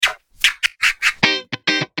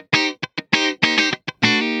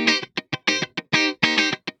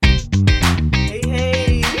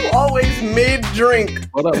drink.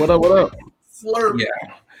 What up? What up? What up? Slurp. Yeah,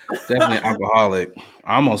 definitely alcoholic.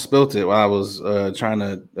 I almost spilt it while I was trying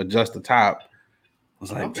to adjust the top. I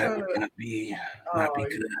was like, that would not be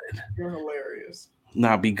good. You're hilarious.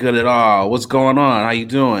 Not be good at all. What's going on? How you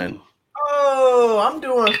doing? Oh, I'm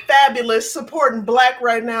doing fabulous. Supporting Black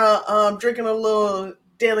right now. Drinking a little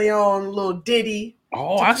De Leon, a little Diddy.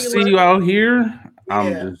 Oh, tequila. I see you out here. Yeah.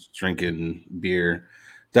 I'm just drinking beer.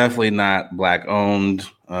 Definitely not Black owned.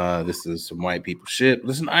 This is some white people shit.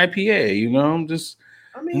 This is an IPA, you know. I'm just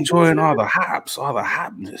enjoying all the hops, all the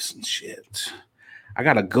hotness and shit. I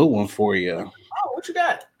got a good one for you. Oh, what you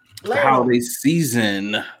got? The holiday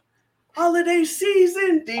season. Holiday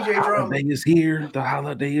season, DJ Drum. The holiday is here. The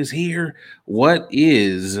holiday is here. What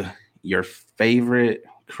is your favorite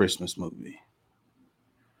Christmas movie?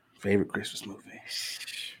 Favorite Christmas movie?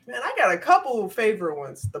 Man, I got a couple favorite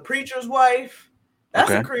ones. The Preacher's Wife. That's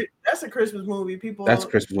a Christmas movie. People. That's a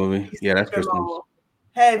Christmas movie. Yeah, that's Christmas.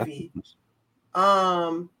 Heavy.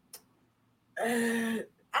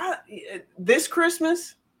 This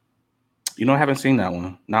Christmas. You know, I haven't seen that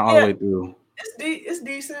one. Not all the way through. It's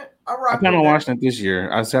decent. I plan on watching it this year.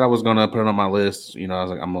 I said I was gonna put it on my list. You know, I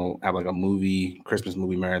was like, I'm gonna have like a Christmas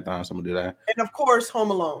movie marathon. So I'm gonna do that. And of course,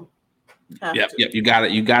 Home Alone. Yep. You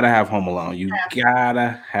gotta have Home Alone. You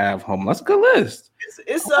gotta have Home Alone. That's a good list.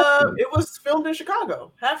 It was filmed in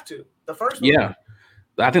Chicago. Have to. The first one. Yeah.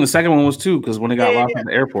 I think the second one was too, because when they got lost at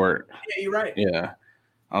the airport. Yeah, you're right. Yeah.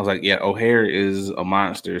 I was like, yeah, O'Hare is a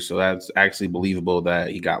monster, so that's actually believable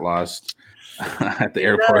that he got lost at the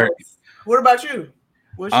airport. What about you?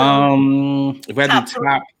 If I had to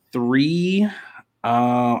top three,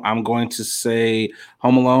 I'm going to say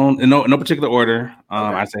Home Alone. In no particular order.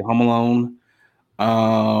 I'd say Home Alone.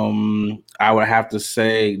 I would have to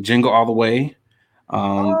say Jingle All the Way.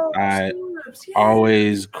 I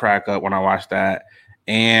always crack up when I watch that.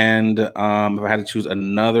 And if I had to choose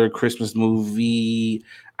another Christmas movie,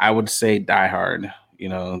 I would say Die Hard. You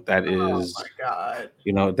know, that is, oh my God.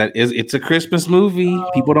 You know, it's a Christmas movie.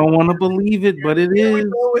 People don't want to believe it, but it is. Here we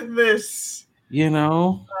go with this. You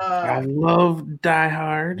know, I love Die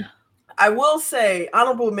Hard. I will say,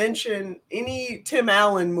 honorable mention, any Tim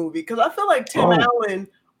Allen movie, because I feel like Tim Allen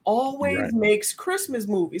always makes Christmas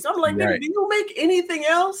movies. I'm like, do you make anything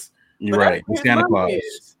else? You're right. Santa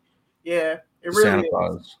Claus. Yeah, it really Santa is.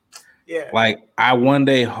 Claus. Yeah. Like, I one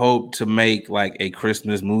day hope to make like a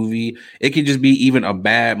Christmas movie. It could just be even a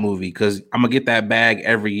bad movie, because I'm gonna get that bag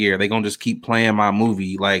every year. They're gonna just keep playing my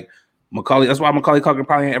movie. Like Macaulay, that's why Macaulay Culkin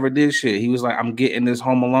probably ain't ever did shit. He was like, I'm getting this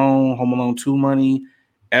Home Alone 2 money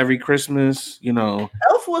every Christmas, you know.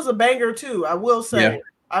 Elf was a banger too, I will say. Yeah.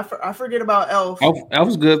 I forget about Elf. Elf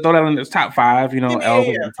was good. Throw that in the top 5, you know. Elf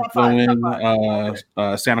top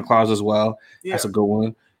five. Santa Claus as well. Yeah. That's a good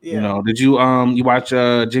one. Yeah. You know, did you watch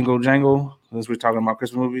Jingle Jangle? Since we're talking about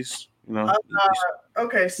Christmas movies, you know.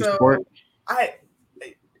 Okay, so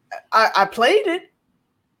I played it.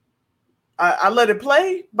 I let it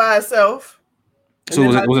play by itself. So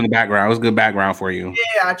it was in the background. It was good background for you.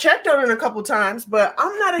 Yeah, I checked on it a couple times, but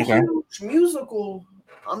I'm not a huge musical.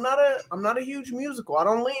 I'm not a huge musical. I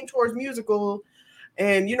don't lean towards musical,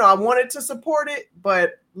 and you know, I wanted to support it,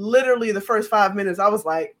 but literally the first 5 minutes, I was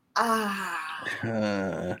like,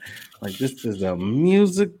 like this is a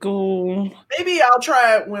musical. Maybe I'll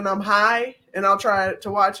try it when I'm high, and I'll try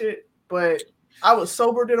to watch it. But I was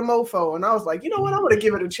sober to the mofo, and I was like, you know what, I'm gonna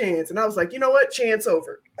give it a chance. And I was like, you know what, chance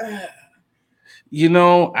over. You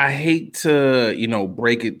know, I hate to, you know,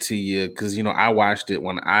 break it to you, because, you know, I watched it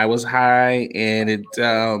when I was high, and it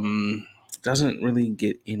doesn't really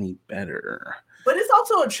get any better. But it's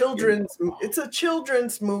also it's a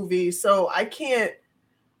children's movie, so I can't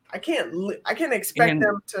expect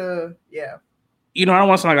them to, You know, I don't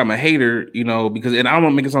want to sound like I'm a hater, you know, because, and I don't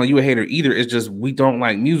want to make it sound like you a hater either. It's just we don't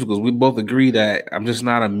like musicals. We both agree that I'm just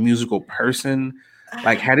not a musical person.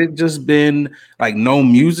 Like, had it just been like no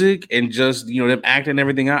music and just, you know, them acting and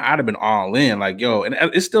everything out, I'd have been all in. Like, yo, and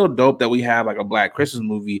it's still dope that we have like a Black Christmas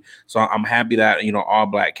movie. So I'm happy that, you know, all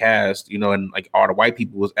Black cast, you know, and like all the white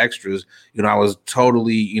people was extras. You know, I was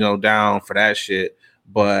totally, you know, down for that shit.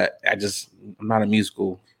 But I'm not a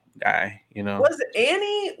musical guy, you know. Was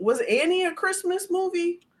Annie a Christmas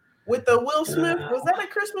movie with the Will Smith? Was that a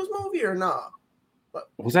Christmas movie or not?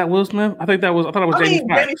 Was that Will Smith? I thought it was Jamie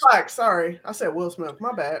Foxx. Jamie Foxx. Sorry, I said Will Smith.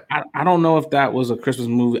 My bad. I don't know if that was a Christmas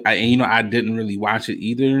movie. You know, I didn't really watch it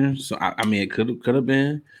either. So I mean, it could have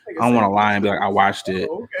been. I don't want to lie and be like I watched it,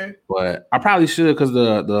 but I probably should, because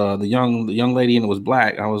the young lady in it was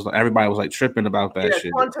Black. Everybody was like tripping about that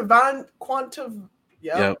shit.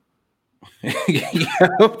 Yep. I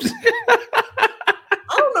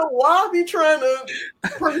don't know why I be trying to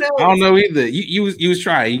pronounce. I don't know either. You was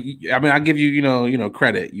trying. I mean, I give you,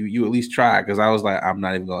 credit. You at least try, because I was like, I'm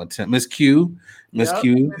not even going to attempt. Miss Q, Miss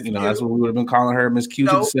Q. Q. That's what we would have been calling her, Miss Q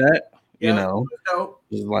to the set. Dope.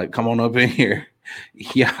 Just like, come on up in here.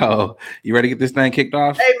 Yo, you ready to get this thing kicked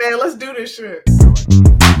off? Hey man, let's do this shit.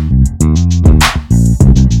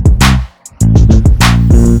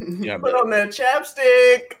 Put on that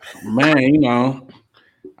chapstick. Man,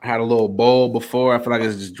 I had a little bowl before. I feel like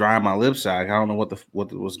it's just drying my lips out. I don't know what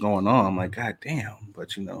was going on. I'm like, God damn.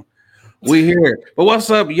 But we here. But what's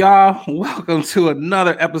up, y'all? Welcome to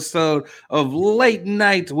another episode of Late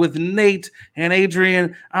Night with Nate and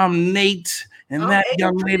Adrian. I'm Nate. And that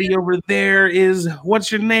young lady over there is, what's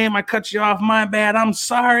your name? I cut you off. My bad. I'm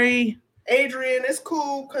sorry. Adrian, it's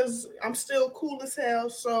cool because I'm still cool as hell.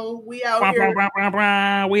 So we out here.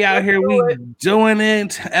 We out here. We doing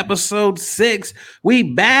it. Episode 6. We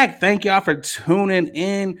back. Thank y'all for tuning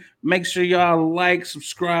in. Make sure y'all like,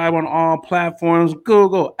 subscribe on all platforms.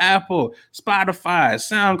 Google, Apple, Spotify,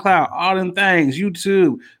 SoundCloud, all them things.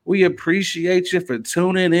 YouTube. We appreciate you for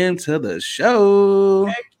tuning in to the show.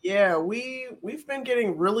 Heck yeah, we've been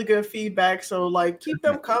getting really good feedback. So keep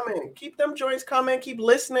them coming. Keep them joints coming. Keep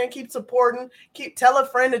listening. Keep supporting. Tell a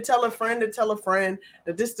friend to tell a friend to tell a friend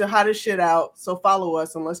that this is the hottest shit out. So follow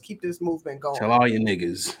us and let's keep this movement going. Tell all your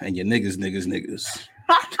niggas and your niggas.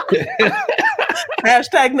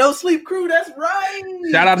 Hashtag No Sleep Crew. That's right.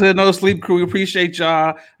 Shout out to the No Sleep Crew. We appreciate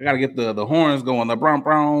y'all. I gotta get the horns going, the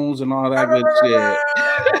browns and all that good shit.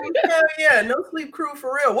 Hell yeah, No Sleep Crew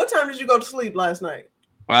for real. What time did you go to sleep last night?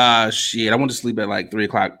 Shit. I went to sleep at like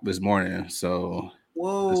 3:00 this morning. So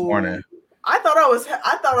this morning. I thought I was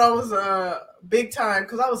big time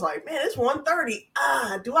because I was like, man, it's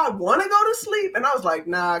 1:30. Do I want to go to sleep? And I was like,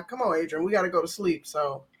 nah, come on, Adrian, we got to go to sleep.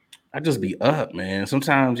 So I just be up, man.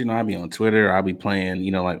 Sometimes, I'll be on Twitter. I'll be playing,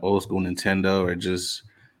 like old school Nintendo, or just,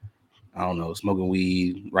 I don't know, smoking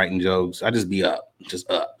weed, writing jokes. I just be up,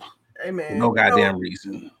 Hey, man. For no goddamn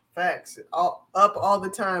reason. Facts. Up all the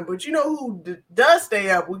time. But you know who does stay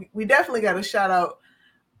up? We definitely got to shout out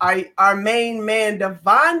our main man,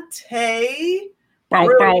 Devontae.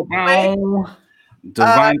 Devontae.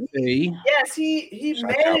 Yes, he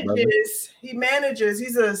manages.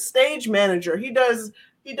 He's a stage manager. He does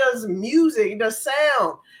music. He does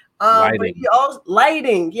sound.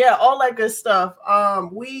 Lighting. Yeah, all that good stuff.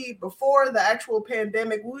 We before the actual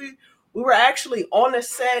pandemic, we were actually on a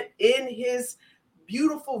set in his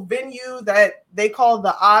beautiful venue that they call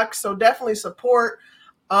the Ox. So definitely support.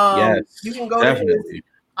 Yes, you can go to his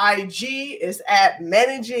IG is at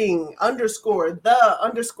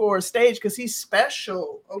managing_the_stage because he's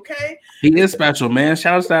special. Okay, he is special, man.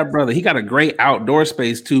 Shout out to that brother. He got a great outdoor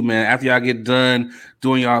space too, man. After y'all get done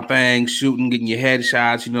doing y'all thing, shooting, getting your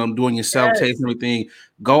headshots, doing your self-tapes and everything,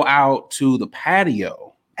 go out to the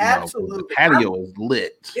patio. Absolutely, the patio is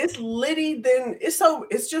lit. It's litty. Then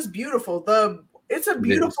it's just beautiful. It's a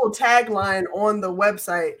beautiful tagline on the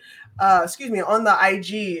website. On the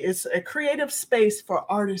IG, it's a creative space for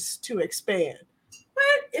artists to expand. But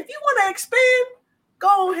if you want to expand,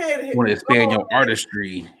 go ahead. You want to expand your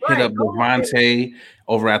artistry? Right, hit up Devontae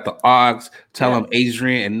over at the Ox. Tell him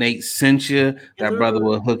Adrian and Nate sent you. That brother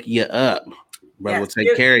will hook you up. Brother will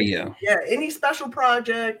take care of you. Yeah, any special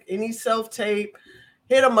project, any self-tape,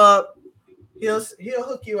 hit him up. He'll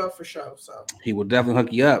hook you up for sure. So he will definitely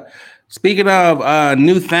hook you up. Speaking of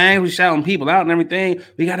new things, we shouting people out and everything.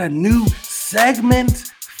 We got a new segment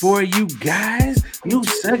for you guys. New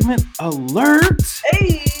segment alert.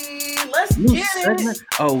 Hey, let's get segment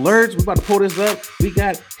alerts. We're about to pull this up. We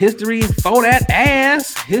got history for that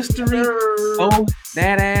ass. History for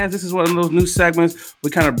that ass. This is one of those new segments.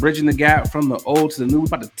 We're kind of bridging the gap from the old to the new. We're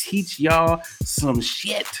about to teach y'all some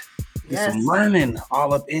shit. Some learning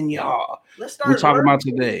all up in y'all. We're talking about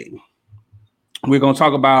today. We're going to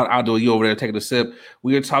talk about, I'll do you over there taking a sip.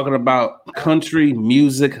 We are talking about country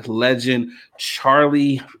music legend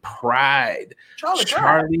Charley Pride.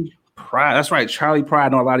 Charley Pride. That's right. Charley Pride. I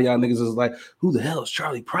know a lot of y'all niggas is like, who the hell is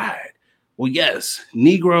Charley Pride? Well, yes,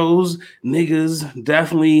 niggas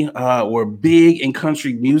definitely were big in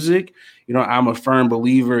country music. I'm a firm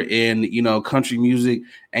believer in, country music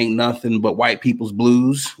ain't nothing but white people's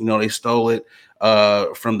blues. They stole it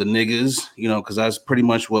from the niggas, because that's pretty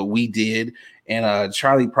much what we did. And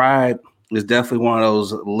Charley Pride is definitely one of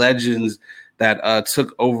those legends that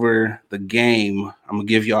took over the game. I'm going to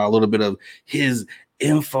give y'all a little bit of his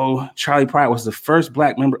info. Charley Pride was the first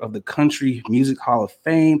black member of the Country Music Hall of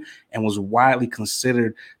Fame and was widely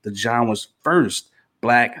considered the genre's first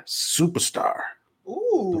black superstar.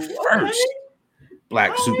 Ooh, the first. Okay.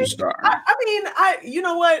 Black superstar. I mean, you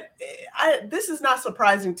know what? This is not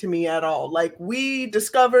surprising to me at all. Like we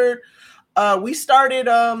discovered, we started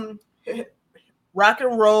rock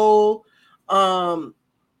and roll,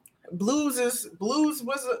 blues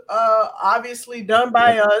was obviously done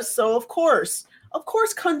by us. So of course,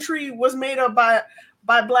 country was made up by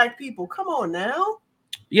Black people. Come on now.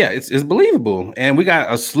 Yeah, it's believable, and we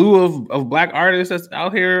got a slew of Black artists that's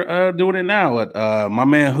out here doing it now. My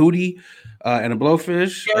man Hootie and the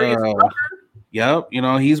Blowfish. Yep, you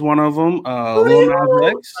know he's one of them. Lil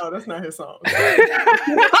Nas X. Oh, that's not his song.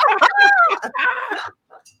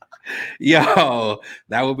 Yo,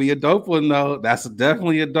 that would be a dope one though. That's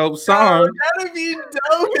definitely a dope song. That'd be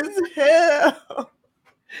dope as hell.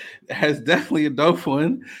 That's definitely a dope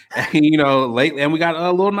one. And, you know, lately, and we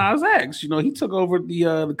got Lil Nas X. You know, he took over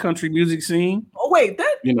the country music scene. Oh wait,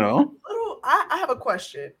 that you know, I have a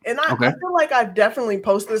question, and I feel like I've definitely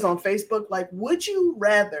posted this on Facebook. Like, would you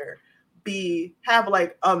rather have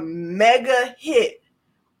like a mega hit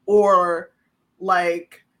or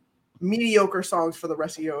like mediocre songs for the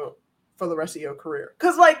rest of your career?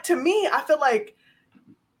 Because like to me, I feel like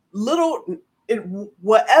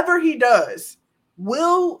whatever he does,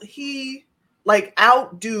 will he like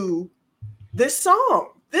outdo this song?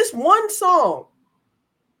 This one song.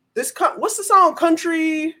 What's the song?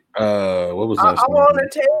 Country. What was that? I want to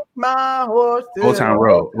take my horse. Old Town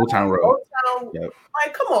Road. Yep.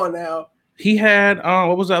 Like, come on now. He had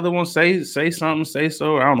what was the other one? Say something, say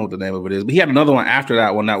so. I don't know what the name of it is, but he had another one after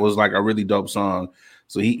that one that was like a really dope song.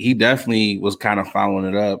 So he definitely was kind of following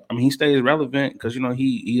it up. I mean, he stays relevant because you know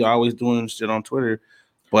he always doing shit on Twitter.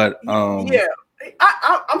 But yeah,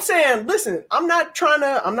 I'm saying, listen, I'm not trying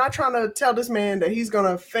to tell this man that he's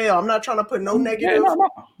gonna fail. I'm not trying to put no negative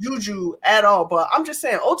juju at all. But I'm just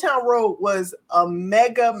saying, Old Town Road was a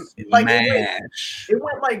mega like it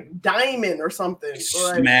went like diamond or something.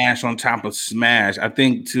 Smash on top of smash. I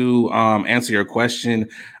think to answer your question,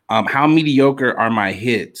 how mediocre are my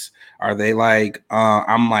hits? Are they like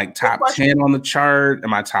I'm like top 10 on the chart?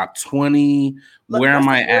 Am I top 20? Where am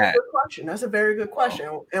I at? That's a very good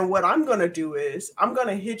question. And what I'm going to do is I'm going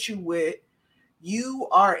to hit you with, you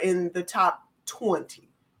are in the top 20.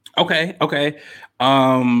 Okay.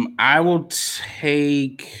 I will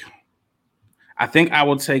take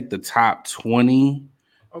the top 20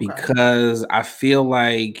 because I feel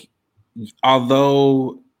like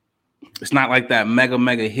although it's not like that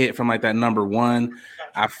mega hit from like that number one,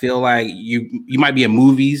 I feel like you might be in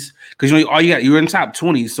movies because you know you're in top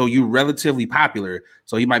 20, so you're relatively popular.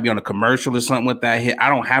 So you might be on a commercial or something with that hit. I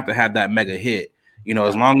don't have to have that mega hit, you know,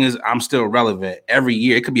 as long as I'm still relevant every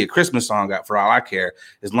year. It could be a Christmas song for all I care.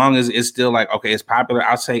 As long as it's still like okay, it's popular.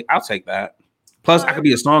 I'll take that. Plus, I could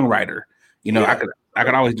be a songwriter. You know, I could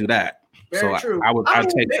always do that. Very true. I'd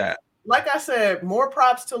take that. Like I said, more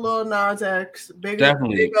props to Lil Nas X.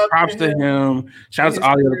 Definitely. Props to him. Shout out to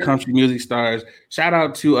all the other country music stars. Shout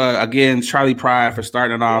out to, again, Charlie Pride for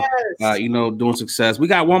starting off, you know, doing success. We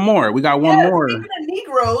got one more. Speaking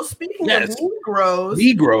of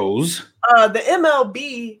Negroes, the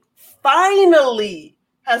MLB finally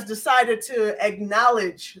has decided to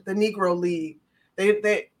acknowledge the Negro League.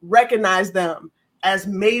 They recognize them as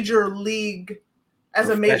major league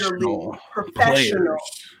professional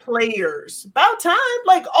players. About time.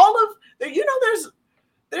 Like all of you know,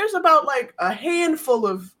 there's about like a handful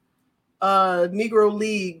of Negro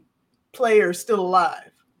League players still alive.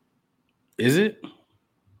 Is it?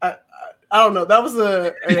 I don't know. That was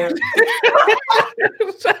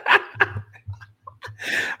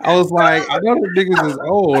I was like, I know the niggas is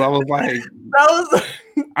old. I was like,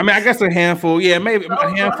 I mean, I guess a handful. Yeah, maybe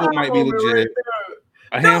a handful might be legit.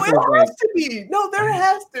 There has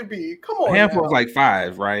to be. Come on. A handful of like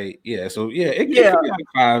 5, right? Yeah. So it could be like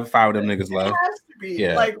 5 of them niggas left. It has to be.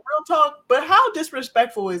 Yeah. Like real talk. But how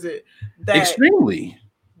disrespectful is it that extremely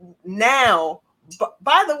now?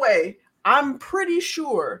 By the way, I'm pretty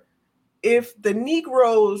sure if the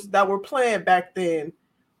Negroes that were playing back then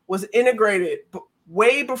was integrated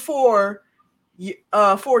way before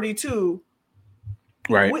 42,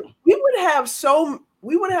 right? We would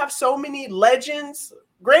have so many legends.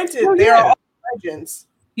 Granted, they are all legends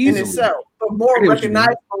in itself, but more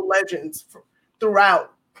recognizable legends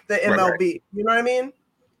throughout the MLB. Right. You know what I mean?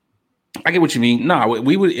 I get what you mean. No,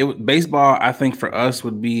 baseball, I think for us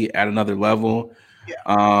would be at another level.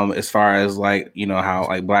 Yeah. As far as like, you know, how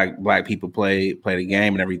like black people play the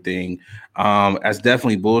game and everything. That's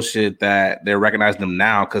definitely bullshit that they're recognizing them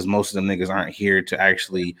now because most of them niggas aren't here to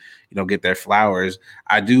actually, you know, get their flowers.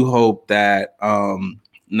 I do hope that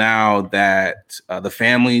now that the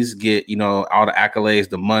families get, all the accolades,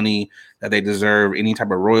 the money that they deserve, any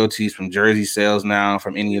type of royalties from jersey sales now,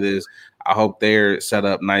 from any of this. I hope they're set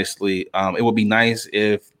up nicely. It would be nice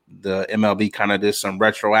if the MLB kind of did some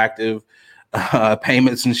retroactive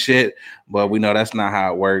payments and shit, but we know that's not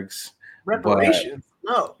how it works. Reparations?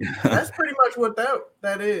 No, that's pretty much what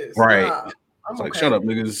that is. Right. I'm like, shut up,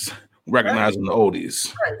 niggas. Recognizing the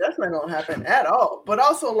oldies. Right, that's not gonna happen at all. But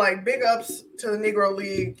also, like, big ups to the Negro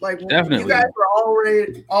League. Like, definitely, you guys were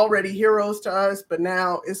already heroes to us, but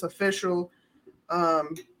now it's official.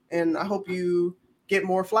 And I hope you get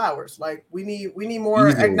more flowers. Like, we need more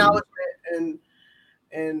acknowledgement and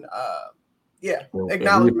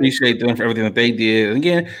acknowledgement. We appreciate them for everything that they did. And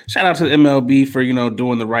again, shout out to the MLB for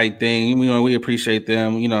doing the right thing. We appreciate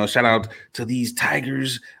them. Shout out to these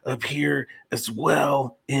Tigers up here as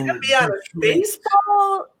well. And to be honest,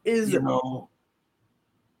 baseball is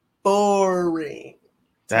boring.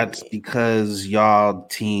 That's because y'all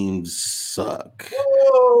teams suck.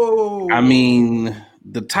 Whoa. I mean,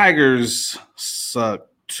 the Tigers suck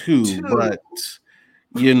too. But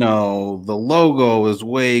the logo is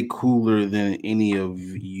way cooler than any of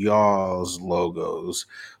y'all's logos.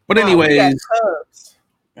 But anyways,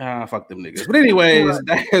 fuck them niggas. But anyways,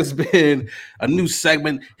 that has been a new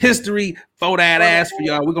segment. History, throw that ass for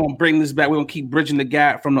y'all. We're going to bring this back. We're going to keep bridging the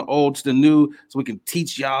gap from the old to the new so we can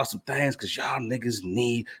teach y'all some things because y'all niggas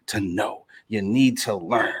need to know. You need to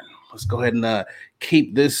learn. Let's go ahead and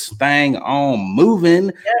keep this thing on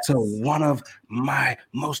moving to one of my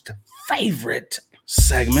most favorite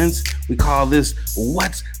segments. We call this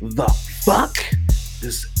What the Fuck?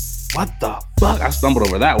 What the fuck? I stumbled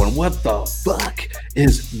over that one. What the fuck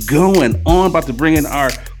is going on? About to bring in our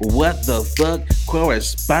What the Fuck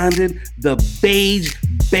correspondent, the Beige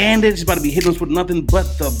Bandit. She's about to be hitting us with nothing but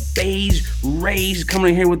the Beige Rage,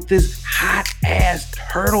 coming in here with this hot ass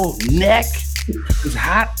turtleneck. This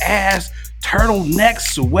hot ass turtleneck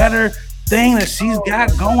sweater thing that she's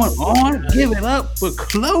got going on. Give it up for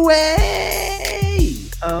Chloe.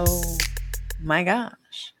 Oh my gosh.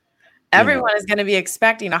 Everyone is going to be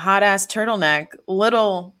expecting a hot ass turtleneck.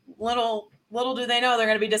 Little do they know they're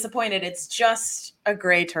going to be disappointed. It's just a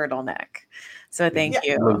gray turtleneck. So thank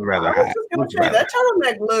you. It looks rather hot. That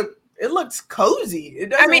turtleneck looks cozy.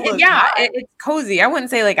 It's cozy. I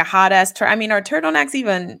wouldn't say like a hot ass our turtlenecks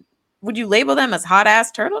even. Would you label them as hot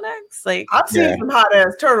ass turtlenecks? Like I've seen some hot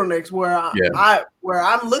ass turtlenecks where I'm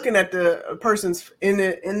looking at the person's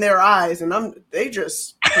in their eyes and they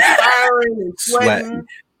just perspiring and sweating.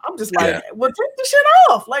 I'm just like, well, take the shit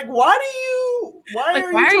off. Like, why are you trying to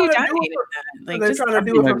do it? Like, they're trying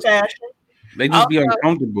to do it for fashion. They just be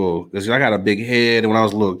uncomfortable because I got a big head, and when I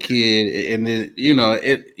was a little kid, and then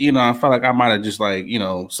I felt like I might have just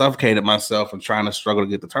suffocated myself and trying to struggle to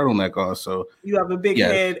get the turtleneck off. So you have a big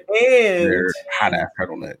head and they're hot ass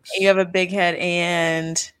turtlenecks. You have a big head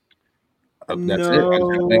and that's it.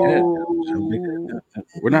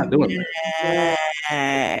 We're not doing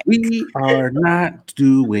that. We are not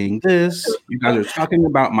doing this. You guys are talking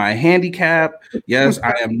about my handicap. Yes,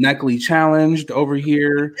 I am neckly challenged over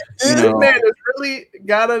here. This man is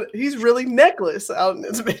he's really necklace out in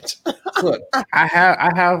this bitch. Look, I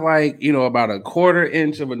have about a quarter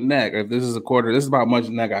inch of a neck. If this is a quarter, this is about how much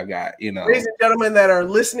neck I got. Ladies and gentlemen that are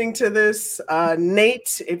listening to this,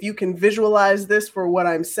 Nate, if you can visualize this for what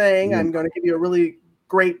I'm saying, I'm going to give you a really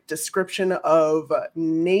great description of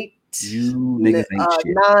Nate.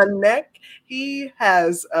 Non-neck. He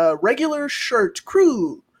has a regular shirt,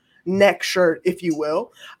 crew neck shirt, if you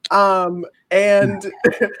will, and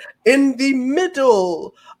in the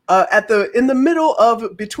middle,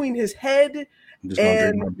 of between his head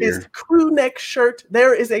and his crew neck shirt,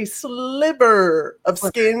 there is a sliver of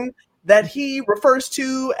skin that he refers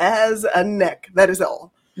to as a neck. That is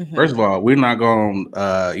all. First of all, we're not going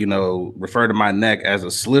to, refer to my neck as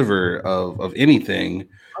a sliver of anything.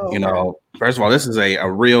 First of all, this is a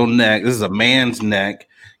real neck. This is a man's neck.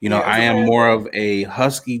 I am more of a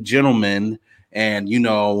husky gentleman. And,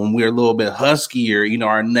 when we're a little bit huskier,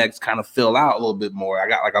 our necks kind of fill out a little bit more. I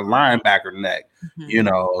got like a linebacker neck,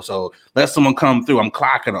 so let someone come through. I'm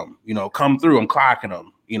clocking them, come through. I'm clocking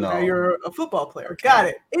them. Now you're a football player. Got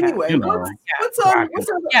it. Anyway, what's on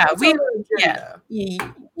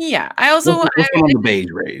I also what's on the Beige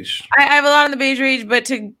Rage. I have a lot on the Beige Rage, but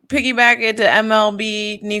to piggyback it to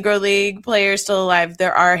MLB Negro League players still alive,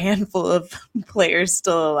 there are a handful of players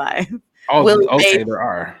still alive. Oh, Mays, there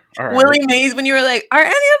are. All right. Willie Mays, when you were like, are any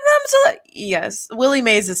of them still alive? Yes, Willie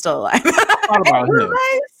Mays is still alive. I thought about him.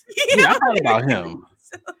 I thought about him.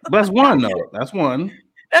 But that's one, though. That's one.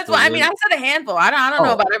 That's why I said a handful. I don't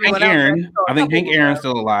know about everyone else. I think Hank Aaron's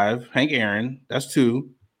still alive. Hank Aaron, that's two.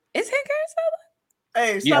 Is Hank Aaron still?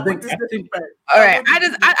 Hey, stop with this disrespect. All right, I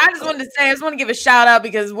just wanted to say, I just want to give a shout out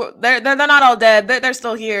because they're not all dead. They're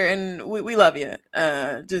still here, and we love you.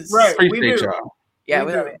 Just right, appreciate y'all. Yeah,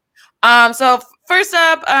 we love you. So first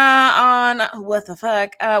up, on what the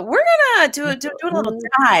fuck, we're gonna do a little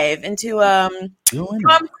dive into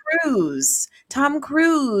Tom Cruise. Tom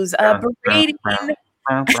Cruise berating.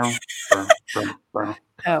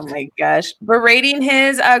 Oh my gosh, berating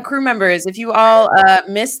his crew members. If you all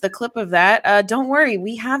missed the clip of that, don't worry,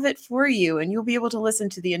 we have it for you, and you'll be able to listen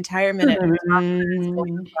to the entire minute.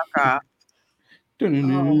 Fuck off. Oh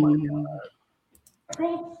my god.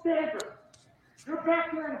 Gold standard. You're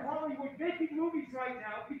back there in Hollywood making movies right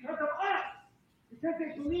now because of us. Because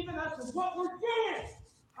they believe in us and what we're doing.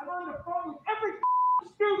 I'm on the phone with every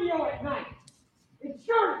studio at night.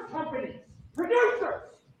 Insurance companies, producers.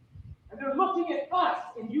 And they're looking at us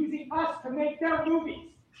and using us to make their movies.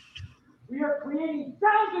 We are creating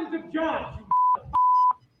thousands of jobs.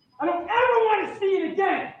 I don't ever want to see it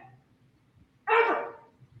again. Ever.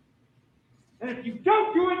 And if you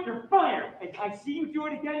don't do it, you're fired. And I see you do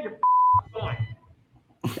it again, you're fired.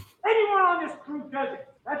 Anyone on this crew does it.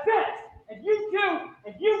 That's it. And you too,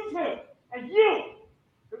 and you too, and you.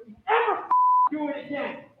 If you ever do it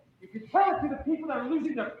again, you can tell it to the people that are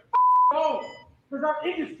losing their homes because our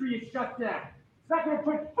industry is shut down. It's not going to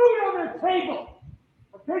put food on their table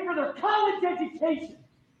or pay for their college education.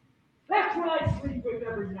 That's what I sleep with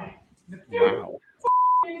every night. The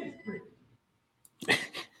industry.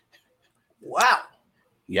 Wow.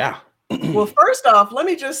 Yeah. Well, first off, let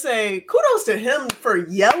me just say kudos to him for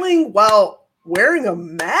yelling while wearing a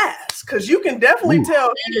mask, because you can definitely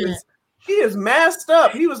tell he is masked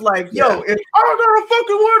up. He was like, yo, if I gotta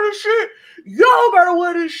fucking wear this shit, y'all gotta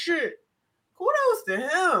wear this shit. Kudos to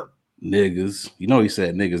him. Niggas. You know he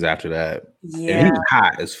said niggas after that. Yeah. And he was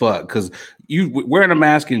hot as fuck, because you wearing a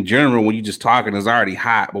mask in general when you just talking is already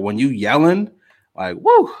hot, but when you yelling, like,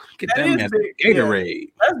 whoa, get that man Gatorade.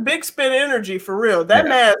 Yeah. That's big spit energy for real. That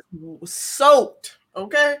mask was soaked,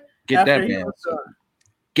 okay? Get that man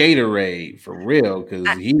Gatorade for real, because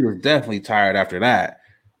he was definitely tired after that.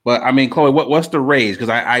 But I mean, Chloe, what's the rage? Because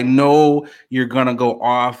I know you're gonna go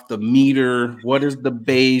off the meter. What is the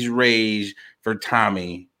beige rage for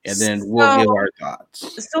Tommy? And then we'll give our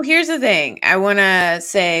thoughts. So here's the thing. I want to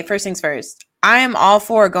say, first things first, I am all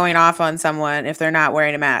for going off on someone if they're not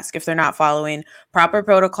wearing a mask, if they're not following proper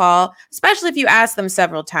protocol, especially if you ask them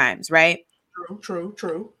several times, right?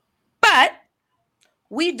 True. But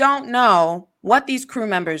we don't know what these crew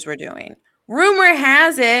members were doing. Rumor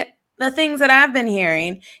has it, the things that I've been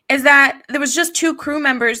hearing, is that there was just two crew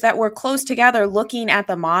members that were close together looking at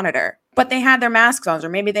the monitor, but they had their masks on, or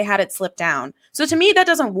maybe they had it slipped down. So to me, that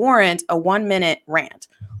doesn't warrant a 1-minute rant.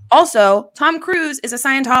 Also, Tom Cruise is a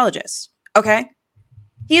Scientologist, okay?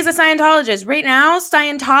 He is a Scientologist. Right now,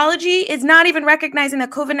 Scientology is not even recognizing that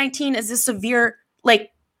COVID-19 is a severe,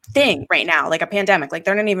 thing right now, like a pandemic. Like,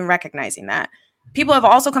 they're not even recognizing that. People have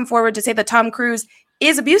also come forward to say that Tom Cruise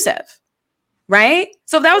is abusive, right?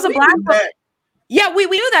 So if that was a black woman, yeah, we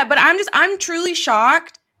knew that, but I'm truly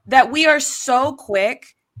shocked that we are so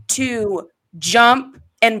quick to jump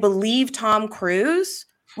and believe Tom Cruise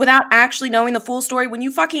without actually knowing the full story, when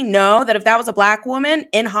you fucking know that if that was a black woman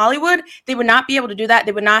in Hollywood, they would not be able to do that.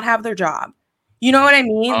 They would not have their job. You know what I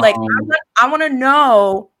mean? I want to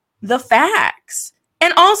know the facts.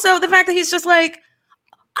 And also the fact that he's just like,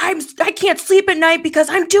 I can't sleep at night because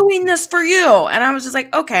I'm doing this for you. And I was just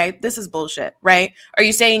like, okay, this is bullshit, right? Are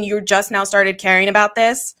you saying you just now started caring about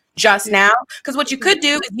this? Just now? Because what you could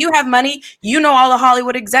do is, you have money, you know all the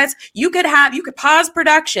Hollywood execs, you could pause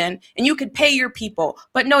production and you could pay your people.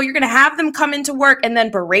 But no, you're going to have them come into work and then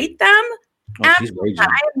berate them? I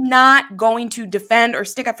am not going to defend or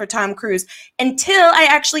stick up for Tom Cruise until I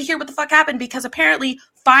actually hear what the fuck happened, because apparently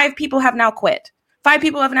 5 people have now quit. 5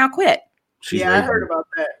 people have now quit. I heard about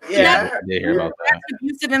that. Yeah, I did hear about that. That's an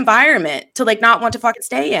abusive environment to not want to fucking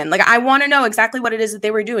stay in. I want to know exactly what it is that they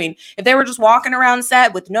were doing. If they were just walking around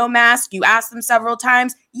set with no mask, you ask them several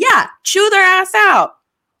times, chew their ass out.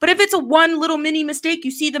 But if it's a one little mini mistake, you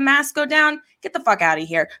see the mask go down, get the fuck out of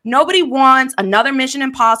here. Nobody wants another Mission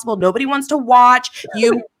Impossible. Nobody wants to watch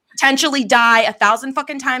you potentially die 1,000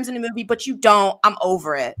 fucking times in a movie, but you don't. I'm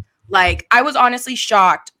over it. I was honestly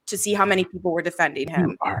shocked to see how many people were defending him.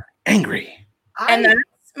 You are angry. And that's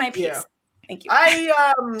my piece. Yeah. Thank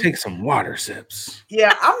you. Take some water sips.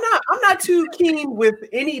 Yeah, I'm not too keen with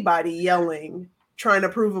anybody yelling, trying to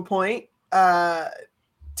prove a point.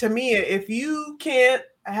 To me, if you can't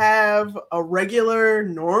have a regular,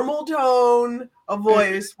 normal tone of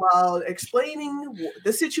voice while explaining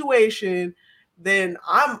the situation, then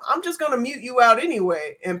I'm just gonna mute you out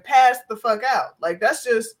anyway and pass the fuck out. Like that's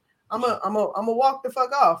just I'm a walk the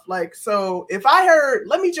fuck off. Like so if I heard,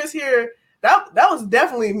 let me just hear that was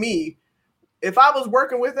definitely me. If I was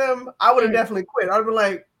working with him, I would have definitely quit. I'd be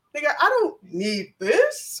like, nigga, I don't need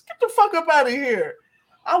this. Get the fuck up out of here.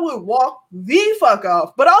 I would walk the fuck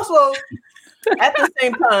off. But also at the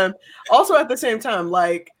same time,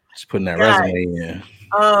 like just putting that resume in.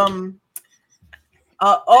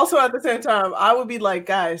 Also at the same time, I would be like,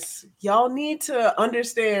 guys, y'all need to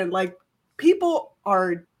understand, like, people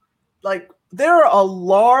are like, there are a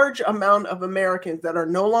large amount of Americans that are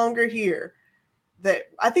no longer here. That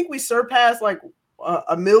I think we surpassed like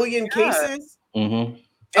 1 million cases. Mm-hmm.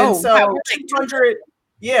 And so 200,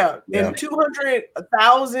 and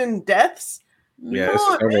 200,000 deaths. Yeah,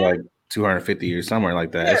 it's over like 250 or somewhere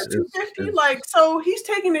like that. Yeah, 250. Like, so he's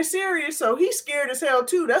taking it serious. So he's scared as hell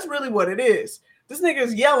too. That's really what it is. This nigga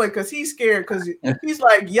is yelling because he's scared because he's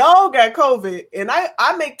like, y'all got COVID and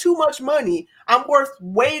I make too much money. I'm worth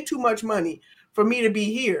way too much money for me to be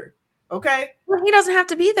here. Okay. Well, he doesn't have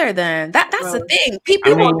to be there then. That's the thing.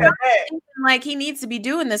 People are like he needs to be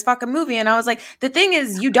doing this fucking movie. And I was like, the thing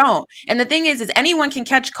is, you don't. And the thing is anyone can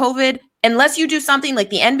catch COVID unless you do something like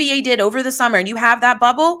the NBA did over the summer and you have that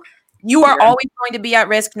bubble. You are always going to be at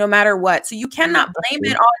risk no matter what. So you cannot blame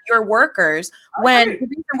it on your workers when the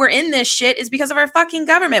reason we're in this shit is because of our fucking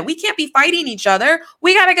government. We can't be fighting each other.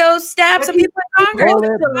 We got to go stab some people in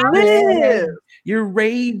Congress. You're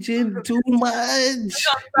raging too much.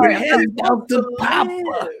 Your head's about to pop.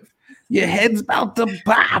 Your head's about to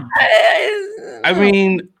pop. I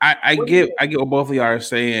mean, I get what both of y'all are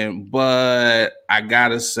saying, but I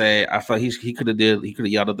gotta say, I felt he could have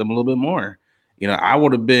yelled at them a little bit more. You know,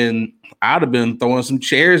 I'd have been throwing some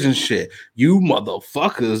chairs and shit. You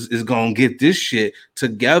motherfuckers is gonna get this shit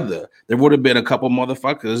together. There would have been a couple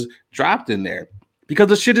motherfuckers dropped in there because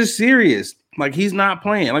the shit is serious. Like he's not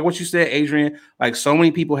playing. Like what you said, Adrian. Like so many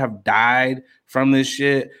people have died from this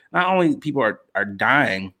shit. Not only people are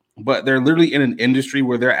dying, but they're literally in an industry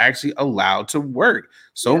where they're actually allowed to work.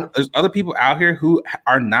 So there's other people out here who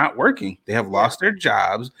are not working. They have lost their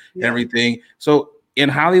jobs and everything. So in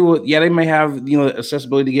Hollywood, they may have,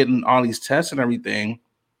 accessibility to getting all these tests and everything,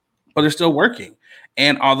 but they're still working.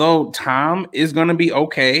 And although Tom is going to be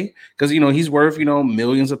okay, because, he's worth,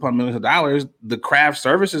 millions upon millions of dollars, the craft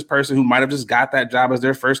services person who might have just got that job as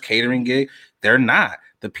their first catering gig, they're not.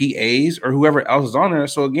 The PAs or whoever else is on there.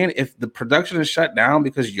 So again, if the production is shut down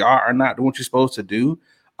because y'all are not doing what you're supposed to do,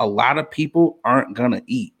 a lot of people aren't going to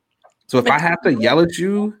eat. So if I have to yell at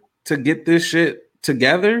you to get this shit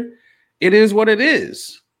together, it is what it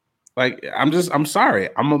is. Like, I'm sorry.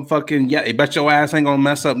 I'm a fucking, I bet your ass ain't gonna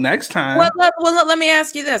mess up next time. Well, let me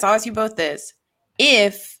ask you this. I'll ask you both this.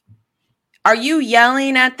 Are you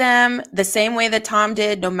yelling at them the same way that Tom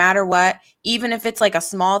did, no matter what? Even if it's like a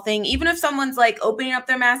small thing, even if someone's like opening up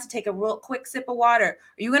their mask to take a real quick sip of water,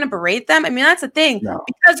 are you going to berate them? I mean, that's the thing. No.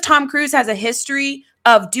 Because Tom Cruise has a history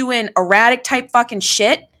of doing erratic type fucking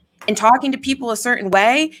shit and talking to people a certain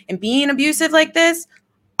way and being abusive like this,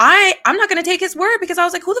 I'm not going to take his word because I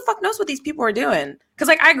was like, who the fuck knows what these people are doing? Because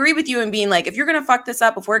like, I agree with you in being like, if you're going to fuck this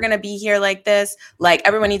up, if we're going to be here like this, like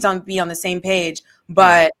everyone needs to be on the same page.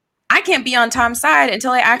 But I can't be on Tom's side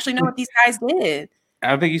until I actually know what these guys did.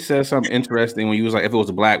 I think you said something interesting when you was like, if it was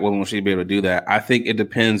a black woman, would she be able to do that? I think it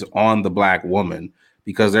depends on the black woman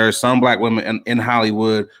because there are some black women in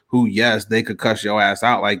Hollywood who, yes, they could cuss your ass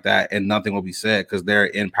out like that and nothing will be said because they're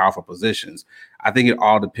in powerful positions. I think it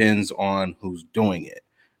all depends on who's doing it.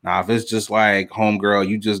 Now, if it's just like, homegirl,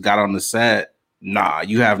 you just got on the set, nah,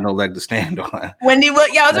 you have no leg to stand on. Wendy, I was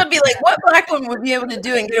going to be like, what black woman would be able to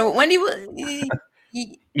do it? Wendy would. She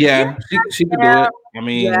could do it. I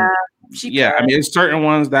mean, I mean, it's certain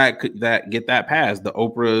ones that get that pass. The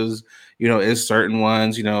Oprahs, it's certain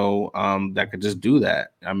ones, that could just do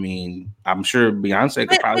that. I mean, I'm sure Beyonce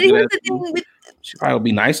could probably do that. She probably would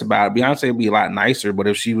be nice about it. Beyonce would be a lot nicer, but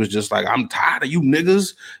if she was just like, I'm tired of you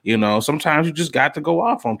niggas, sometimes you just got to go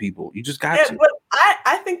off on people. You just got to. But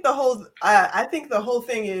I think the whole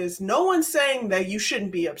thing is no one's saying that you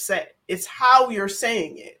shouldn't be upset. It's how you're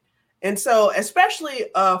saying it. And so, especially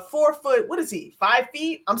 4 foot, what is he? 5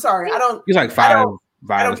 feet? I'm sorry, I don't. He's like 5.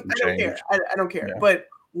 I don't care. I don't care. Yeah. But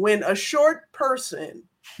when a short person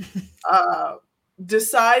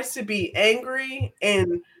decides to be angry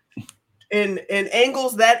and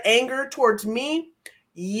angles that anger towards me,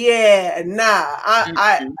 I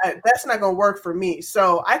that's not gonna work for me.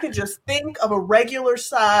 So I can just think of a regular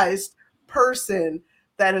sized person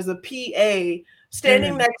that is a PA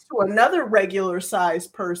standing next to another regular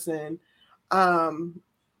sized person, and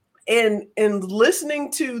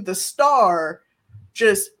listening to the star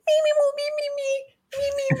just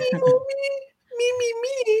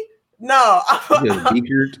me. No, I'm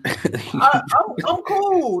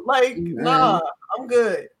cool. Like, nah, I'm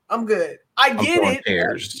good. I get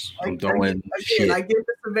it. I'm throwing shit. I get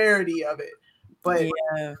the severity of it, but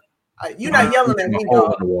yeah. You're not yelling at me,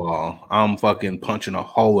 dog. In the wall. I'm fucking punching a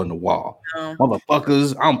hole in the wall,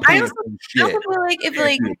 motherfuckers. I'm paying for shit. I feel like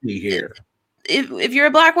if you're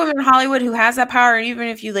a black woman in Hollywood who has that power, and even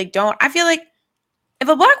if you like don't, I feel like if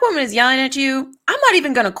a black woman is yelling at you, I'm not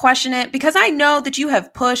even going to question it because I know that you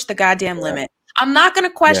have pushed the goddamn limit. I'm not going to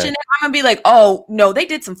question it. I'm going to be like, oh, no, they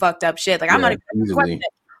did some fucked up shit. Like, I'm not even going to question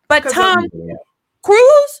it. But Tom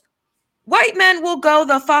Cruise, white men will go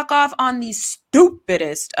the fuck off on the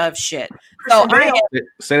stupidest of shit. So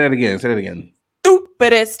say that again.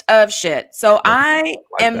 Stupidest of shit. So I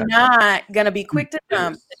am not going to be quick to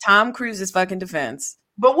jump to Tom Cruise's fucking defense.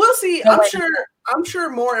 But we'll see. I'm sure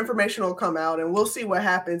more information will come out, and we'll see what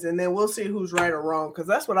happens, and then we'll see who's right or wrong. Because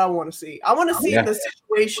that's what I want to see. I want to see the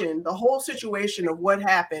situation, the whole situation of what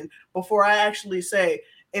happened before I actually say,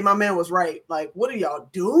 "Hey, my man was right." Like, what are y'all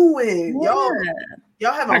doing?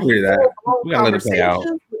 Y'all have a whole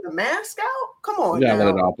conversation with the mask out. Come on, we gotta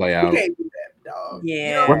let it all play out. You can't do that, dog. Yeah.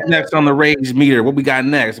 You know what's next on the rage meter? What we got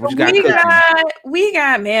next? What you got? We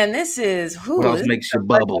got. Man, this is what else makes you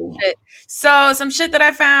bubble? So some shit that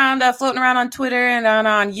I found floating around on Twitter and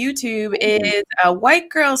on YouTube is a white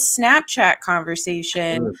girl Snapchat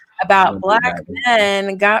conversation about black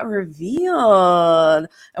men got revealed,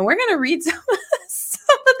 and we're gonna read some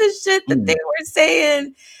of the shit that they were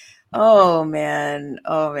saying. Oh man.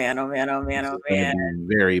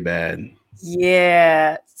 Very bad.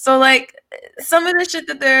 Yeah. So like some of the shit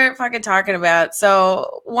that they're fucking talking about.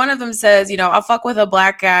 So one of them says, I'll fuck with a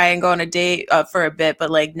black guy and go on a date for a bit, but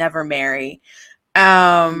like never marry.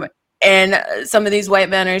 And some of these white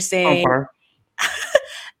men are saying,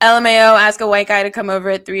 LMAO, ask a white guy to come over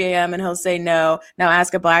at 3 a.m. and he'll say no. Now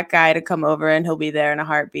ask a black guy to come over and he'll be there in a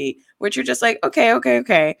heartbeat, which you're just like,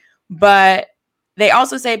 okay. But they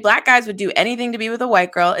also say black guys would do anything to be with a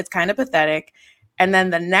white girl. It's kind of pathetic. And then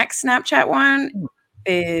the next Snapchat one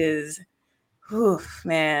is,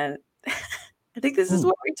 man. I think this is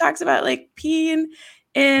what he talks about, like peeing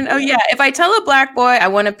in. Oh, yeah. If I tell a black boy I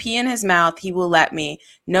want to pee in his mouth, he will let me.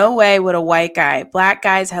 No way would a white guy. Black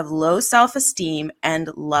guys have low self-esteem and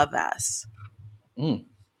love us. I'm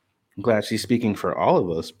glad she's speaking for all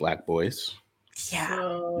of us black boys.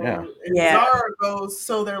 Yeah. Zara goes,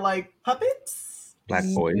 so they're like puppets? Black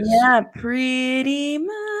boys. Yeah, pretty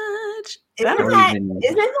much. Isn't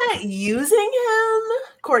that using him?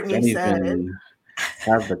 Courtney said.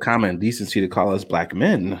 Have the common decency to call us black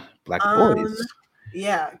men, black boys.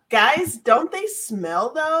 Yeah. Guys, don't they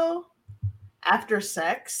smell though? After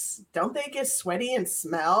sex? Don't they get sweaty and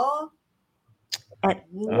smell?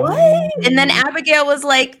 What? And then Abigail was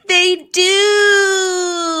like, they do.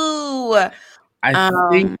 I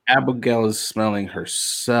think Abigail is smelling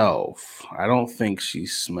herself. I don't think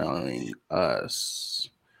she's smelling us.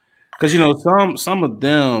 Because some of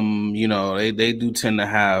them, they do tend to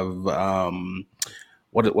have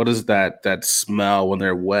what is that smell when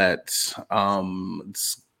they're wet?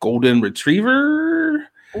 It's golden retriever.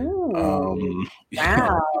 Ooh,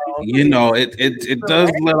 wow. It does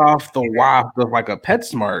let off the waft of like a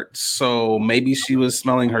PetSmart. So maybe she was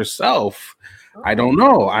smelling herself. I don't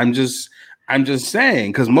know. I'm just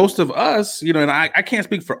saying, because most of us, and I can't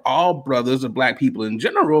speak for all brothers or black people in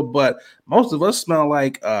general, but most of us smell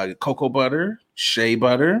like cocoa butter, shea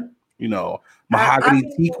butter,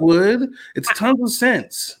 mahogany teak wood. It's tons of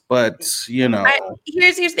scents, but here's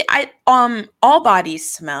the all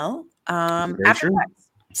bodies smell after sex.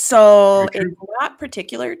 So it's not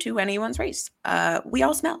particular to anyone's race. We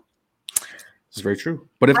all smell. It's very true.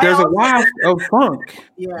 But if there's a waft of funk,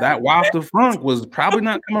 that waft of funk was probably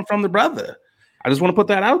not coming from the brother. I just want to put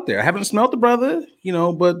that out there. I haven't smelled the brother,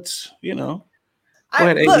 but Go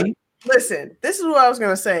ahead, Amy. Listen, this is what I was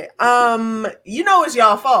gonna say. It's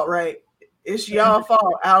y'all fault, right? It's y'all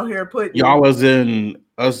fault out here putting y'all as in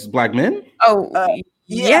us black men. Oh,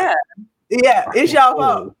 yeah. It's y'all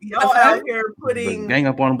fault. Y'all out here putting gang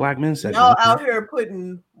up on black men section. Y'all out here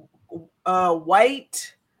putting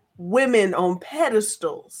white women on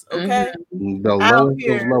pedestals, okay?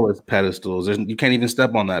 The lowest pedestals. You can't even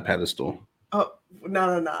step on that pedestal. Oh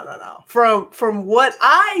no. From what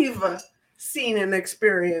I've seen and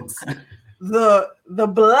experienced, the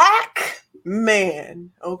black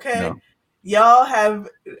man, okay? No. Y'all have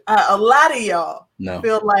a lot of y'all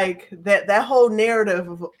feel like that whole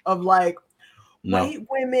narrative of like, white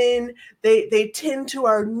women, they tend to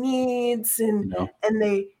our needs and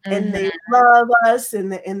they love us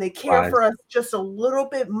and they care for us just a little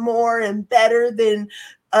bit more and better than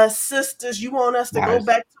us sisters. You want us to go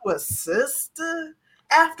back to a sister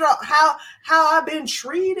after how I've been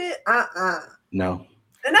treated? No.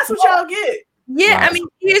 And that's what y'all get. Yeah, I mean,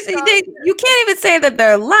 you can't even say that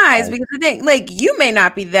they're lies because the thing, like, you may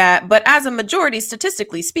not be that, but as a majority,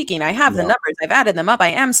 statistically speaking, I have the numbers. I've added them up. I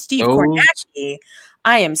am Steve Kornacki.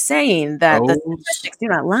 I am saying that the statistics do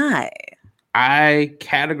not lie. I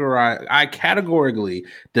categorically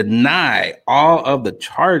deny all of the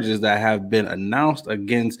charges that have been announced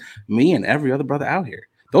against me and every other brother out here.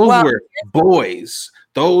 Those were boys.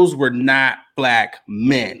 Those were not black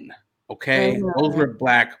men. Okay, those were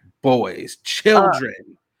black boys, children.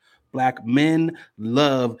 Black men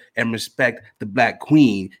love and respect the Black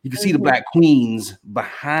Queen. You can see the Black Queens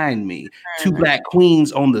behind me. 2 Black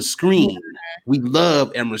Queens on the screen. We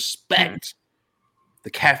love and respect the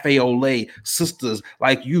Cafe Olay sisters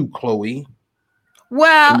like you, Chloe.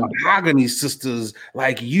 Well, the Mahogany sisters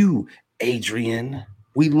like you, Adrian.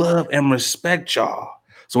 We love and respect y'all.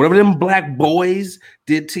 So whatever them black boys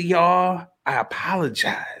did to y'all, I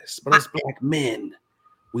apologize. But as black men,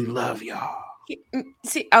 we love y'all.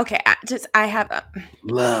 See, okay, I have a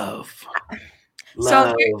love.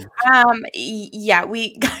 So, yeah,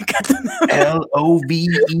 we got the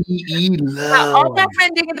LOVEE love. All that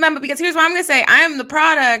men didn't get the memo because here's what I'm gonna say: I am the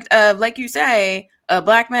product of, like you say, a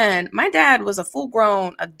black man. My dad was a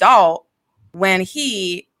full-grown adult when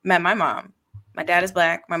he met my mom. My dad is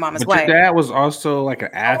black. My mom is white. Your dad was also like an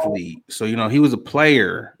athlete. So, he was a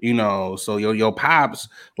player, So your pops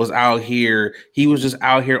was out here. He was just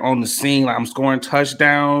out here on the scene. Like, I'm scoring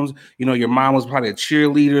touchdowns. Your mom was probably a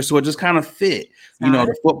cheerleader. So it just kind of fit.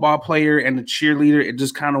 The football player and the cheerleader, it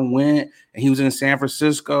just kind of went. And he was in San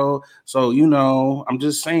Francisco. So, I'm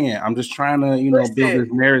just saying. I'm just trying to, build this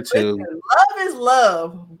narrative. Love is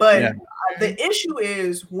love. But the issue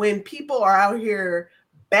is when people are out here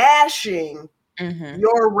bashing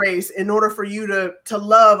your race in order for you to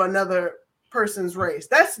love another person's race.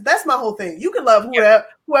 That's my whole thing. You can love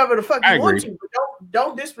whoever the fuck you want to, but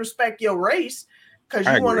don't disrespect your race because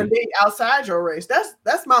you want to be outside your race.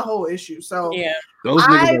 That's my whole issue. So those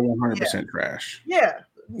niggas are 100% trash. Yeah.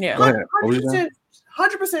 Go ahead.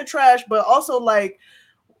 100% trash, but also like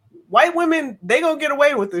white women, they gonna get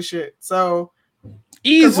away with this shit. So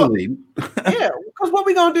easily. Because what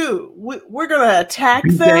we gonna do? We're gonna attack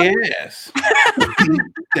them.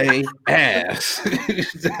 They ass.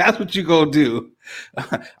 That's what you gonna do.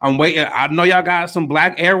 I'm waiting. I know y'all got some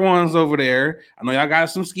black Air Ones over there. I know y'all got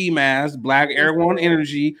some ski masks, black Air One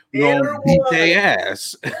energy. We're gonna beat their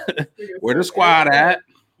ass. Where the squad at?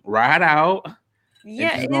 Ride out.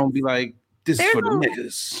 Yeah, it's gonna be like, this is for the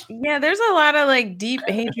niggas. Yeah, there's a lot of like deep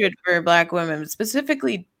hatred for black women,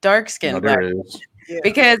 specifically dark-skinned black women.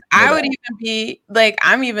 Because I would even be like,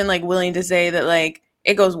 I'm even like willing to say that like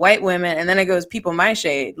it goes white women and then it goes people my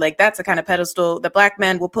shade. Like that's the kind of pedestal that black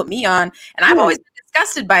men will put me on. And I've always been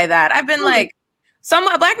disgusted by that. I've been like,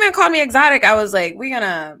 a black man called me exotic. I was like, I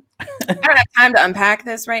don't have time to unpack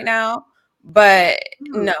this right now. But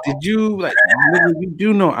no. Did you you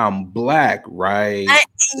do know I'm black, right?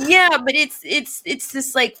 But it's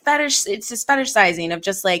this like fetish. It's this fetishizing of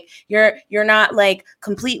just like you're not like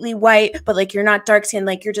completely white, but like you're not dark skinned,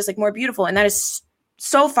 like you're just like more beautiful, and that is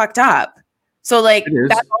so fucked up. So like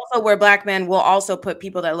that's also where black men will also put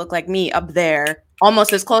people that look like me up there,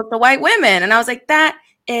 almost as close to white women, and I was like, that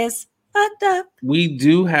is fucked up. We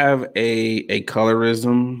do have a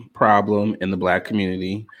colorism problem in the black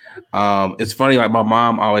community. It's funny, like my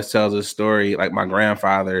mom always tells this story, like my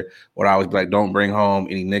grandfather would always be like, don't bring home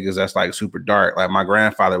any niggas that's like super dark. Like my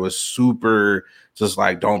grandfather was super just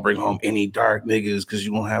like, don't bring home any dark niggas because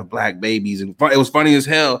you won't have black babies. And it was funny as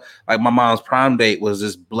hell. Like my mom's prom date was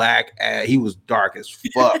this black ass, he was dark as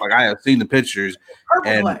fuck. Like I have seen the pictures.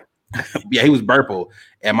 Black. Yeah, he was purple.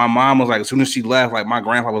 And my mom was like, as soon as she left, like my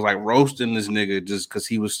grandpa was like roasting this nigga just because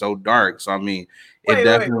he was so dark. So I mean, it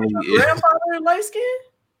definitely is. Your grandfather light skin?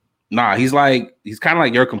 Nah, he's kind of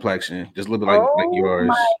like your complexion, just a little bit like yours.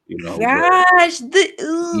 Gosh,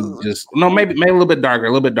 maybe a little bit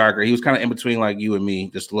darker. He was kind of in between like you and me,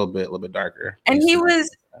 just a little bit darker. And he was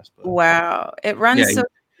wow. It runs so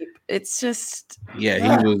deep. It's just he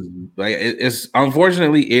was like it's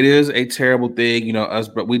unfortunately it is a terrible thing,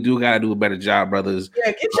 but we do gotta do a better job, brothers.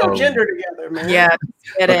 Yeah, get your gender together, man. Yeah,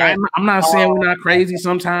 I'm not saying we're not crazy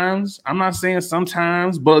sometimes. I'm not saying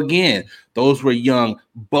sometimes, but again, those were young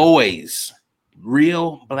boys,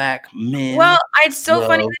 real black men. Well, it's so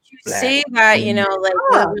funny that you say that, like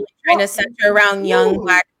we're really trying to center around young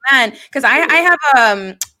black men, because I have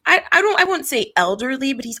I wouldn't say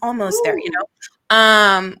elderly, but he's almost there, you know.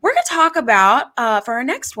 We're gonna talk about for our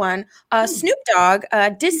next one, Snoop Dogg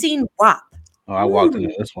dissing WAP. Oh, I walked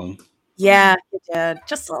into this one. Yeah, you did.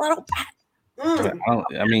 Just a little bit.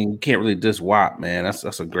 I mean, you can't really diss WAP, man.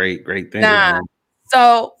 That's a great thing. Nah. Man.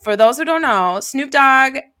 So, for those who don't know, Snoop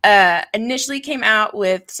Dogg initially came out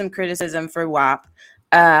with some criticism for WAP.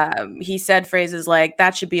 He said phrases like,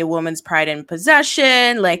 that should be a woman's pride and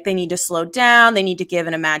possession. Like, they need to slow down. They need to give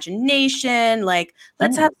an imagination. Like,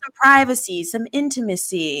 let's have some privacy, some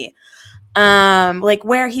intimacy. Like,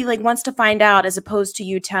 where he like wants to find out as opposed to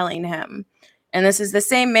you telling him. And this is the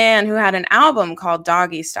same man who had an album called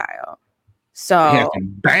Doggy Style. So he had some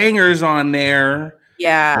bangers on there.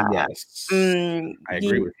 Yeah. Yes. I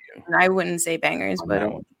agree with you. I wouldn't say bangers, but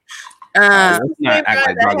let's not act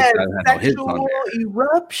like Doggy Style had no hits on there.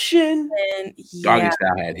 Eruption. Doggy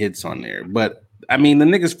Style had hits on there. But I mean, the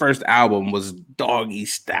nigga's first album was Doggy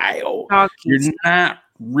Style. You're not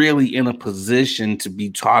really in a position to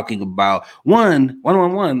be talking about one.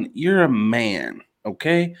 You're a man,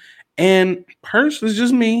 okay? And personally, it's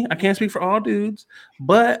just me. I can't speak for all dudes,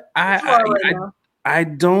 but I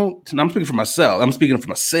don't. I'm speaking for myself. I'm speaking for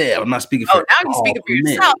myself. I'm not speaking for. Now you're speaking for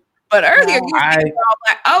yourself. But earlier, you were like,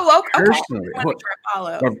 "Oh, okay."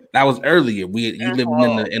 That was earlier. You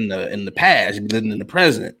living in the past. You living in the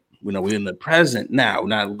present. You know, we're in the present now.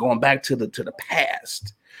 Now we're going back to the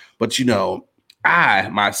past. But you know, I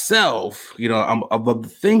myself, you know, I'm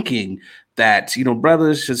of thinking that, you know,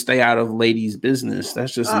 brothers should stay out of ladies' business.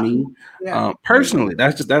 That's just me. Yeah. Personally,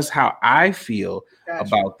 that's how I feel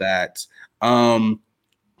about that.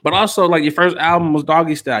 But also, like, your first album was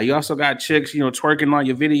Doggy Style. You also got chicks, you know, twerking on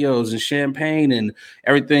your videos and champagne and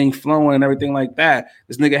everything flowing and everything like that.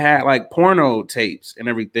 This nigga had like porno tapes and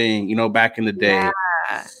everything, you know, back in the day.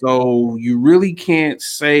 Yeah. So you really can't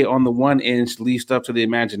say on the one end leave stuff to the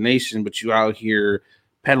imagination, but you out here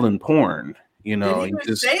peddling porn. You know, did he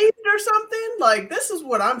get saved or something? Like, this is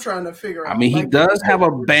what I'm trying to figure out. I mean, he does have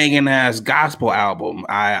a banging ass gospel album.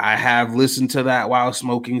 I have listened to that while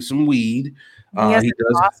smoking some weed. He has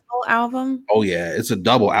a gospel album. Oh yeah, it's a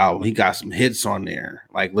double album. He got some hits on there,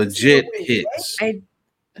 like legit hits.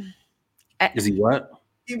 Is he what?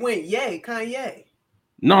 He went Kanye.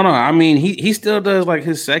 No. I mean, he still does like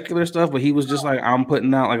his secular stuff, but he was just like, I'm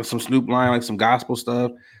putting out like some Snoop line, like some gospel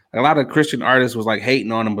stuff. A lot of Christian artists was like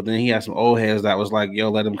hating on him, but then he had some old heads that was like,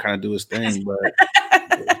 yo, let him kind of do his thing. But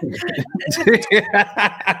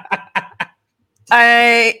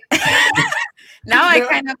now I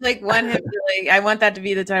kind of like want him to like, I want that to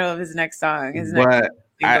be the title of his next song.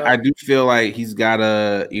 I do feel like he's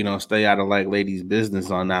gotta, you know, stay out of like ladies'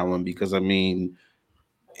 business on that one, because I mean,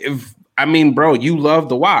 bro, you love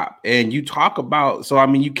the WAP and you talk about, so I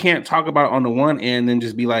mean, you can't talk about it on the one end and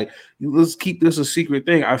just be like, let's keep this a secret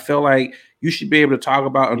thing. I feel like you should be able to talk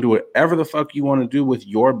about and do whatever the fuck you want to do with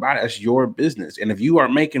your body. That's your business. And if you are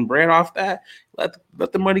making bread off that, let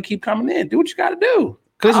the money keep coming in. Do what you got to do.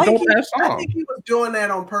 Because I think he was doing that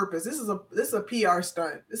on purpose. This is a PR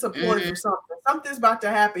stunt. It's a point for something. Something's about to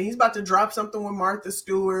happen. He's about to drop something with Martha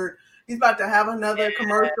Stewart. He's about to have another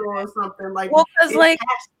commercial or something. Like, well, because like,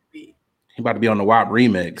 he about to be on the WAP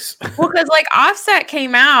remix. Well, because like Offset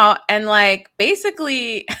came out and like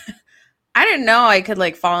basically, I didn't know I could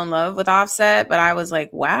like fall in love with Offset, but I was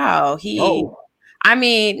like, wow, I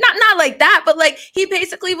mean, not like that, but like he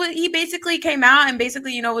basically came out and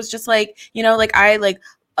basically, you know, was just like, you know, like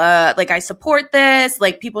I support this,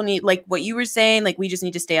 like people need, like what you were saying, like we just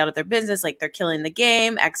need to stay out of their business, like they're killing the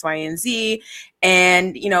game, X, Y, and Z.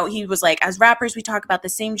 And, you know, he was like, as rappers, we talk about the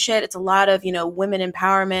same shit. It's a lot of, you know, women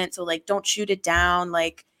empowerment. So like, don't shoot it down.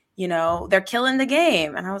 Like, you know, they're killing the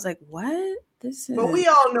game. And I was like, what? But we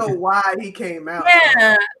all know why he came out.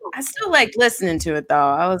 Yeah, I still like listening to it though.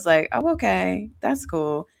 I was like, oh, okay, that's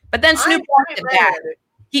cool. But then Snoop walked it back.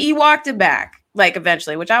 He walked it back, like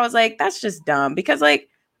eventually, which I was like, that's just dumb, because like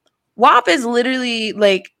WAP is literally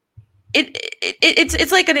like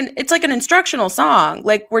it's like an instructional song.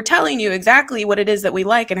 Like we're telling you exactly what it is that we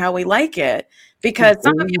like and how we like it, because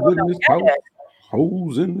some of you don't get it.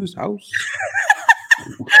 Hoes in this house.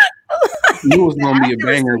 It was gonna be a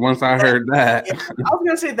banger once I heard that. Yeah, I was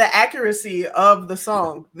gonna say the accuracy of the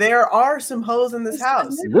song. There are some hoes in this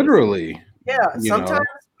house. Literally. Yeah. Sometimes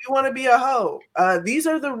we want to be a hoe. These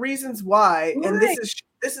are the reasons why, right. And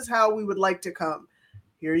this is how we would like to come.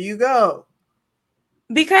 Here you go.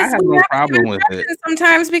 Because I have no problem with it.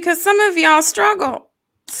 Sometimes because some of y'all struggle.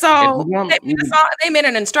 So they made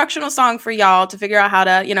an instructional song for y'all to figure out how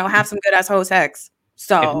to, you know, have some good ass hoe sex.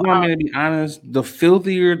 So if you want me to be honest, the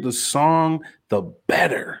filthier the song, the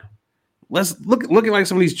better. let's look at like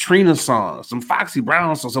some of these Trina songs, some Foxy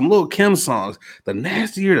Brown songs, some Lil Kim songs. The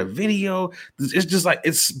nastier the video, it's just like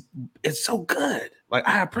it's so good. Like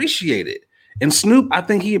I appreciate it. And Snoop, I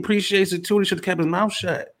think he appreciates it too. He should have kept his mouth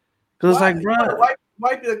shut. Because it's like, bro,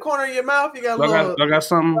 wipe the corner of your mouth. You got I got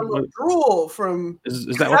something. A little drool from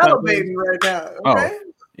is that what salivating right now? Okay. Oh.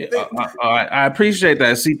 Yeah, I appreciate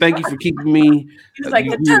that. See, thank you for keeping me. He's like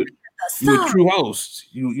you a true host.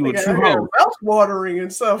 You a true host. Mouth watering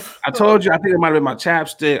and stuff. I told you. I think it might have been my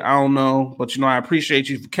chapstick. I don't know, but I appreciate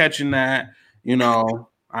you for catching that.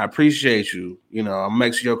 I appreciate you. I'll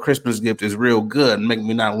make sure your Christmas gift is real good and make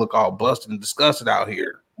me not look all busted and disgusted out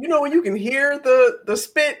here. When you can hear the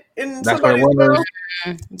spit in That's somebody's mouth.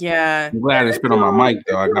 Yeah. I'm glad I spit on my mic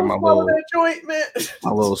though. I got my little joint, man. My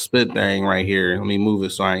little spit thing right here. Let me move it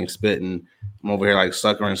so I ain't spitting. I'm over here like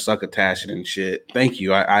sucker and succotash and shit. Thank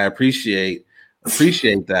you. I appreciate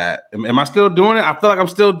that. Am I still doing it? I feel like I'm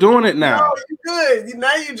still doing it now. No, you're good.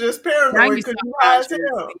 Now you just paranoid because you high as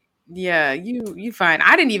hell. Yeah, you fine.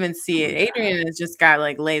 I didn't even see it. Adrian has just got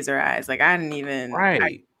like laser eyes. Like I didn't even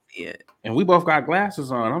see it. And we both got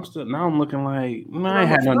glasses on. I'm looking like I ain't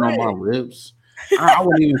had nothing on my lips. I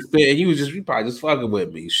wouldn't even spit. You probably just fucking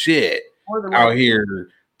with me. Shit. Out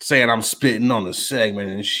here saying I'm spitting on the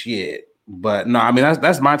segment and shit. But no, I mean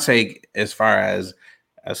that's my take as far as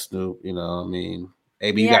Snoop,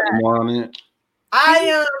 AB, you got more on it?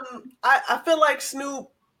 I feel like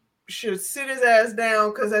Snoop should sit his ass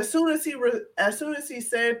down because as soon as he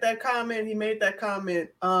said that comment, he made that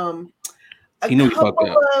comment. He knew he fucked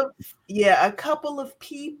up. A couple of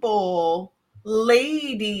people,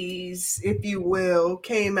 ladies, if you will,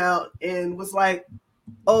 came out and was like,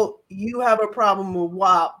 "Oh, you have a problem with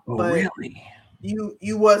WAP, but really? you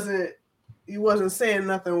wasn't saying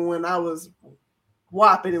nothing when I was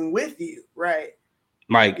whopping with you, right?"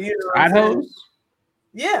 Like side hoes?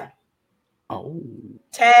 Yeah. Oh.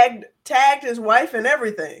 Tagged his wife and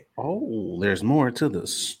everything. Oh, there's more to the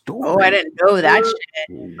story. Oh, I didn't know that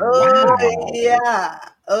shit. Oh yeah.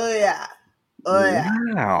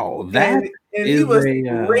 Wow. That and is he was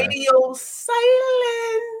a radio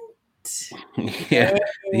silent. Yeah,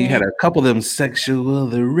 he had a couple of them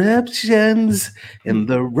sexual eruptions and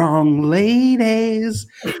the wrong ladies.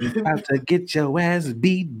 You about to get your ass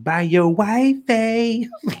beat by your wifey.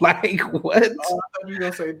 Like what? Oh, I thought you were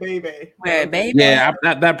gonna say baby. Wait, baby. Yeah,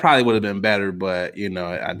 that probably would have been better, but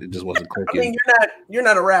it just wasn't clicking. I mean, you're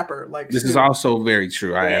not a rapper. Like this is also very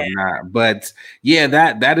true. I am not, but yeah,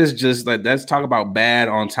 that is just like let's talk about bad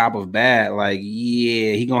on top of bad. Like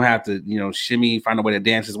he gonna have to shimmy, find a way to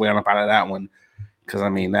dance his way on up out of that one, because I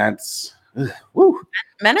mean that's woo.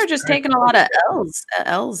 Men are just taking a lot of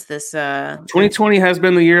L's this 2020 has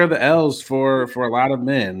been the year of the L's for a lot of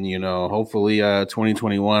men. Hopefully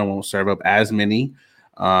 2021 won't serve up as many.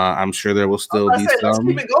 I'm sure there will still be some. Let's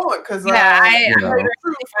keep it going because I'm really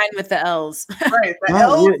fine with the L's. Right, the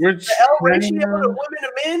L ratio of women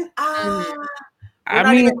to men. I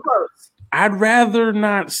mean, I'd rather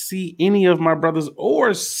not see any of my brothers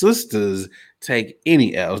or sisters take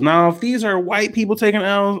any L's. Now, if these are white people taking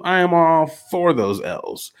L's, I am all for those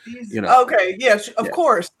L's. Okay, yes, of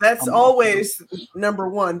course. That's always number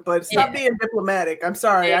one. But stop being diplomatic. I'm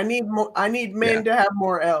sorry. Yeah. I need men to have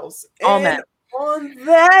more L's. All men. On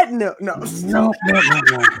that note, no.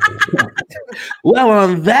 Well,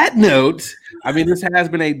 on that note, I mean, this has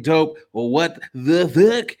been a dope. What the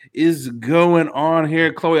fuck is going on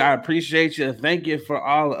here, Chloe? I appreciate you. Thank you for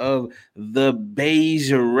all of the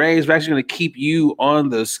beige rays. We're actually going to keep you on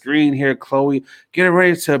the screen here, Chloe. Getting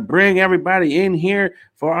ready to bring everybody in here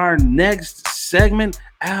for our next segment.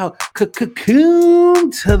 Ow,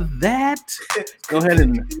 cocoon to that. Go ahead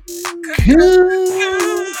and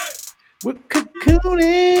cocoon. We're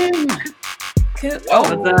cocooning.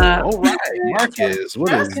 All right, Marcus,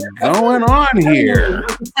 what is going on here?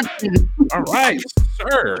 All right,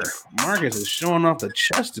 sir. Marcus is showing off the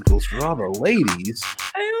chesticles for all the ladies.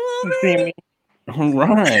 I love it. All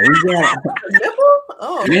right.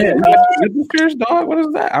 Oh, yeah. Nipple pierce, dog. What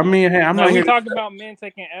is that? I mean, hey, I'm not here. Talking about men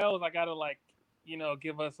taking L's. I gotta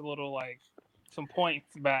give us a little some points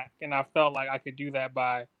back, and I felt like I could do that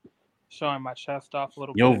by showing my chest off a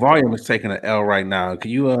little bit. Your volume is taking an L right now.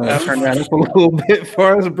 Can you turn that up a little bit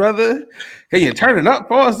for us, brother? Can you turn it up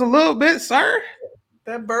for us a little bit, sir?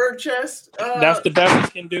 That bird chest. That's the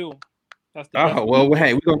best we can do. Well,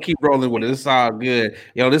 hey, we're going to keep rolling with it. It's all good.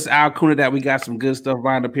 This Al Kuna that we got some good stuff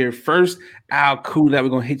lined up here. First, Al Kuna that we're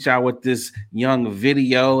going to hit y'all with this young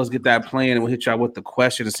video. Let's get that playing, and we'll hit y'all with the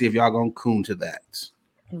question to see if y'all going to coon to that.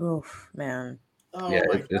 Oof, man. Oh, yeah,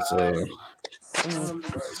 it's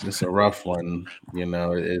a rough one. We're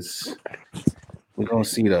gonna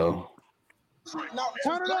see though. Now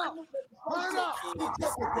turn it up. Turn it up. Hold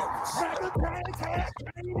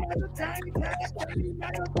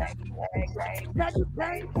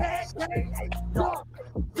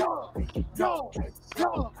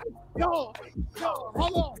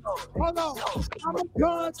on. I'm a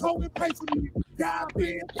gun toting patriot. God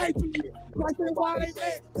being patriot. Like they why they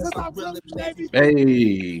mad. Cause I'm really Navy.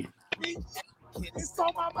 Hey. It's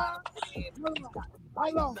on my mind.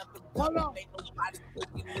 Hold on.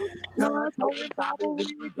 Gun toting Bible,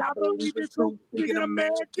 we gotta believe the truth. Being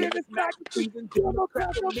American is not the truth.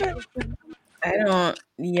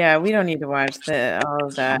 Yeah, we don't need to watch all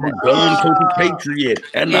of that. I'm a gun-toting patriot,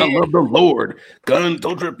 and I love the Lord.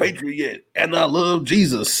 Gun-toting patriot, and I love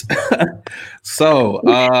Jesus. So,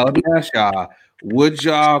 let me ask y'all, would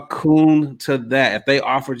y'all coon to that if they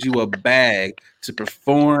offered you a bag to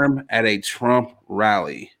perform at a Trump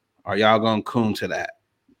rally? Are y'all gonna coon to that?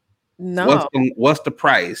 No. What's the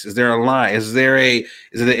price? Is there a line? Is it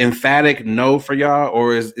an emphatic no for y'all,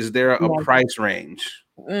 or is there a price range?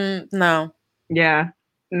 No. Yeah.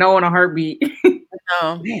 No in a heartbeat.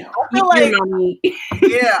 No. Damn. I feel like,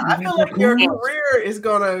 I feel like your career is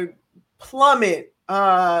gonna plummet.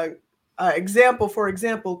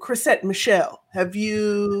 Example, Chrisette Michelle. Have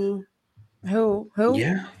you? Who?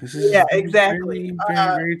 Yeah, this is exactly.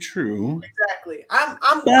 Very true. Exactly.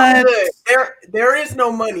 I'm good. There is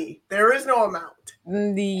no money. There is no amount.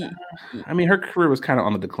 I mean, her career was kind of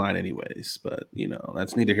on the decline, anyways. But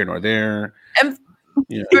that's neither here nor there. And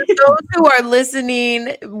for those who are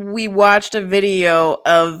listening, we watched a video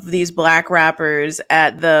of these black rappers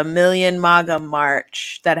at the Million MAGA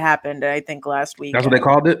March that happened, I think, last week. That's what they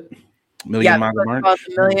called it? Million MAGA March? Called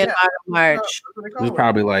the Million MAGA March. There's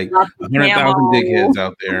probably like 100,000 dickheads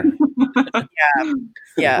out there.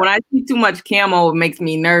 Yeah. When I see too much camo, it makes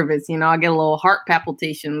me nervous. I get a little heart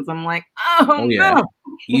palpitations. I'm like, oh yeah. no.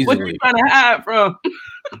 Easily. What are you trying to hide from?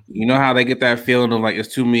 You know how they get that feeling of like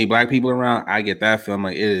it's too many black people around? I get that feeling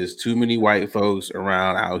like it is too many white folks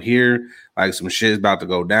around out here. Like some shit is about to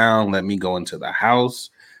go down. Let me go into the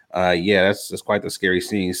house. That's quite the scary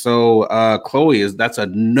scene. So Chloe, that's a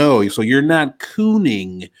no. So you're not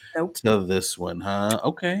cooning to this one, huh?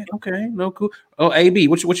 Okay, no cool. Oh, AB,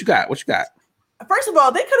 what you got? First of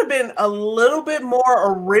all, they could have been a little bit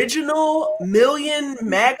more original. Million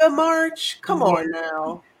MAGA March. Come on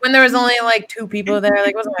now. When there was only like 2 people there,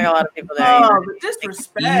 like wasn't like a lot of people there. Oh, but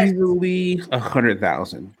disrespect. Easily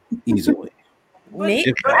 100,000. Easily. I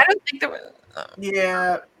don't think there was.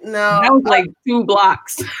 Yeah, no. That was like 2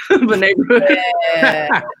 blocks of the neighborhood.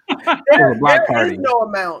 There is no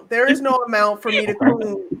amount. There is no amount for me to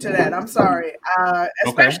coon to that. I'm sorry.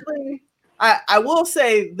 Especially, I will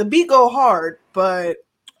say the beat go hard, but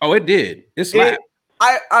it did. It slapped.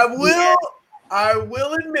 I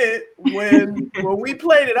will admit when we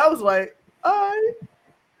played it, I was like,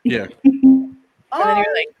 yeah. And then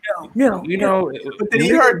you're like, no. But then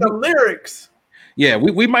you heard the lyrics. Yeah,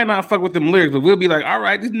 we might not fuck with them lyrics, but we'll be like, all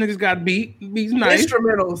right, these niggas got beats nice.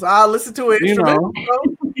 Instrumentals. I'll listen to it.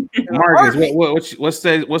 Marcus,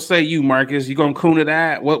 what say you, Marcus? You gonna coon to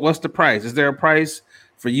that? What's the price? Is there a price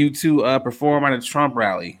for you to perform at a Trump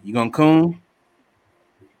rally? You gonna coon?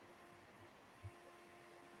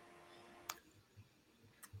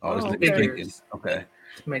 Oh, this nigga's thinking. Okay.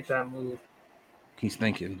 Let's make that move. He's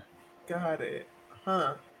thinking. Got it.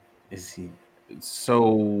 Huh. Is he? So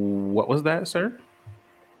what was that, sir?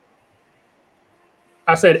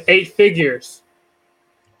 I said 8 figures.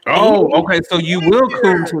 Oh, okay. So you will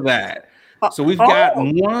coon to that. So we've got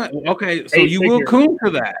one. Okay, so you will coon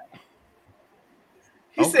to that.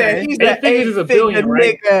 He said he's 8 figures is a billion,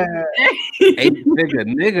 right? nigga. 8-figure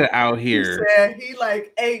nigga out here. He said he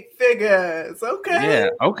like 8 figures. Okay. Yeah.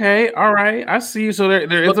 Okay. All right. I see. So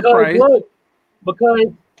there is a price. Look,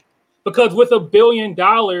 because with $1 billion,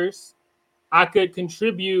 I could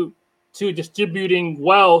contribute to distributing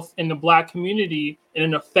wealth in the black community in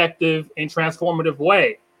an effective and transformative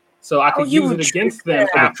way. So I could use it against them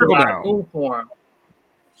after I inform.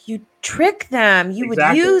 You trick them. You would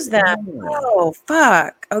use them. Oh,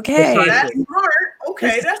 fuck. Okay. That's smart.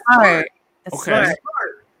 Okay, that's smart. That's smart.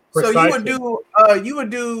 So you would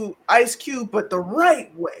do Ice Cube, but the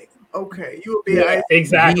right way. Okay, you would be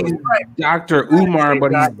exactly he's Dr. Umar,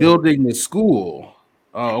 but he's building the school.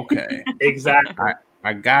 Oh, okay. Exactly.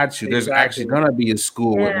 I got you. There's actually gonna be a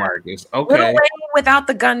school with Marcus. Okay. Little Wayne without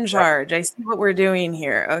the gun charge. I see what we're doing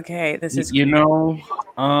here. Okay, this is. I'm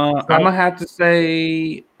gonna have to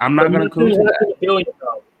say I'm not gonna cool to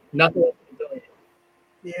that. Nothing.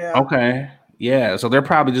 Yeah. Okay. Yeah. So they're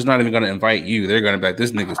probably just not even gonna invite you. They're gonna be like,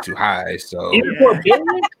 this nigga's too high. So even for $1 billion,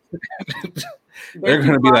 they're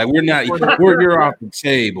gonna be like, you're off the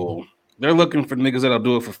table. They're looking for niggas that'll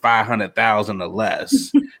do it for 500,000 or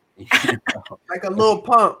less. Like a little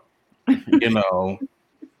pump. You know.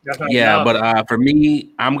 Yeah, but for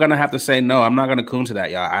me, I'm gonna have to say no. I'm not gonna coon to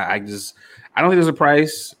that, y'all. I don't think there's a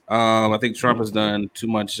price. I think Trump has done too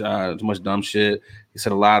much dumb shit. He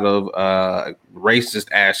said a lot of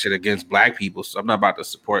racist ass shit against black people. So I'm not about to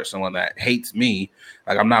support someone that hates me.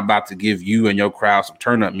 Like I'm not about to give you and your crowd some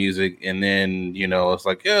turn up music, and then it's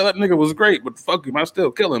like, yeah, that nigga was great, but fuck him, I still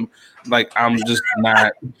kill him. Like I'm just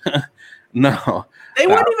not. No. They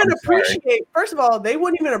wouldn't even appreciate. First of all, they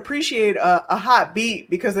wouldn't even appreciate a hot beat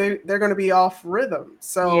because they're going to be off rhythm.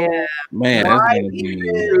 So, man, why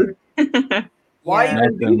even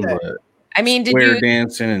do that? I mean, did you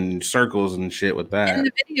dancing and circles and shit with that? In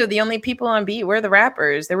the video, the only people on beat were the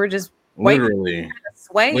rappers. They were just literally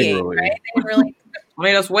swaying. Right? They didn't really.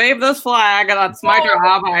 Made us wave this flag. That's my job.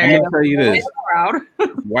 I'm gonna tell you this: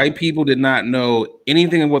 white people did not know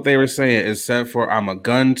anything of what they were saying except for "I'm a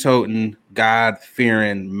gun-toting,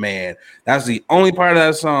 God-fearing man." That's the only part of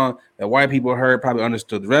that song that white people heard. Probably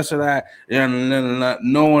understood the rest of that.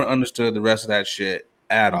 No one understood the rest of that shit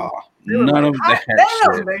at all. None of that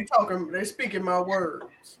shit. They speaking my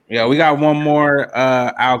words. Yeah, we got one more.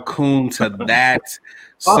 I'll coon to that.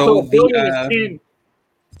 Also, the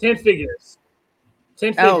 10 figures.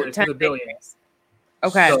 10 figures to the billion.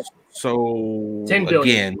 Okay. So 10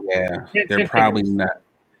 billion. Again, yeah, they're probably not.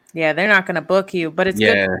 Yeah, they're not going to book you, but it's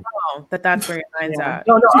good to know that that's where your mind's at.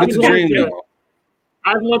 No, I just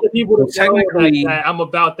want the people to know that I'm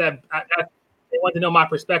about that. They want to know my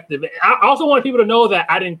perspective. I also want people to know that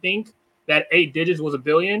I didn't think that 8 digits was a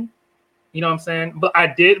billion. You know what I'm saying? But I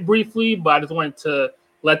did briefly, but I just wanted to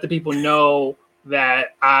let the people know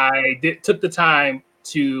that I took the time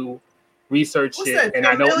to research it, and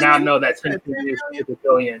I know that 10 figures is a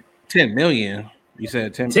billion. 10 million? You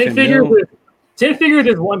said 10 figures. 10 figures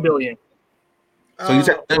is 1 billion. So you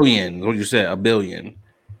said billion. What you said? A billion.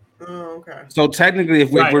 Oh, okay. So technically, if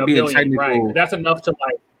we're being technical, that's enough to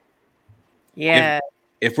like. Yeah.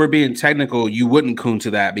 If we're being technical, you wouldn't coon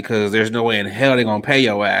to that because there's no way in hell they're gonna pay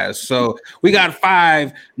your ass. So we got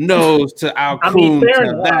 5 no's to our coon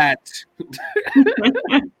to that.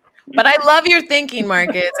 But I love your thinking,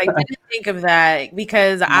 Marcus. I didn't think of that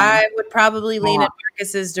because I would probably lean in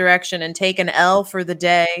Marcus's direction and take an L for the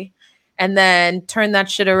day and then turn that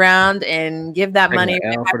shit around and give that money.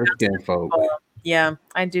 L for the skin folk. Yeah,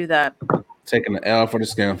 I do that. Taking the L for the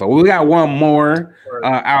skin folk. We got one more.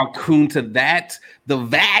 I'll coon to that. The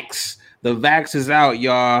vax. The vax is out,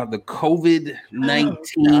 y'all. The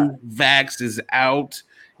COVID-19 vax is out.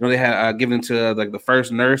 They had given it to like the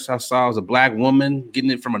first nurse I saw was a black woman getting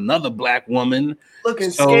it from another black woman, looking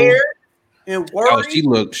scared and worried. Oh, she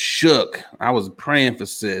looked shook. I was praying for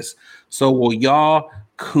sis. So will y'all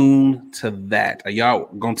coon to that? Are y'all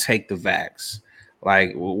gonna take the vax?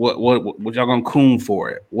 Like what y'all gonna coon for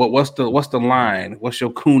it? What's the line? What's your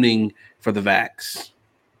cooning for the vax?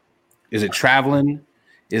 Is it traveling?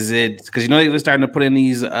 Is it because they're starting to put in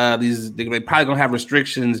these they probably gonna have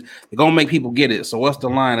restrictions. They're gonna make people get it. So what's the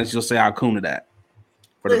line that you'll say I'll coon to that?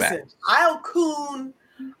 Listen, I'll coon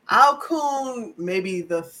maybe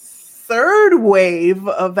the 3rd wave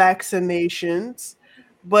of vaccinations,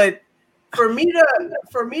 but for me to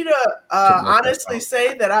honestly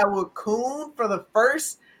say that I would coon for the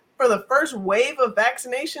first wave of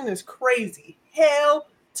vaccination is crazy. Hell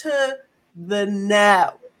to the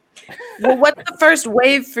no. Well, what's the first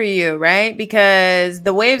wave for you, right? Because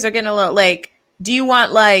the waves are getting a little like, do you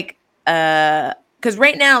want like because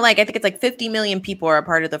right now, like I think it's like 50 million people are a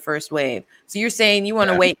part of the first wave. So you're saying you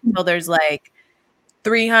want to wait until there's like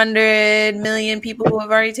 300 million people who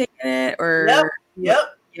have already taken it, or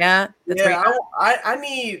yep. Yeah. I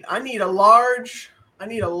need a large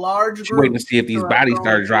group. Waiting to see if these bodies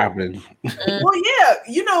start dropping. Well,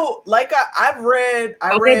 yeah, like I've read.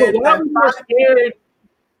 But why are we more scared?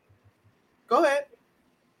 Go ahead.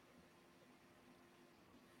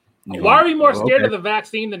 Why are we more scared of the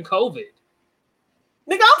vaccine than COVID?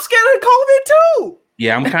 Nigga, I'm scared of COVID too.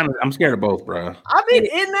 Yeah, I'm scared of both, bro. I've been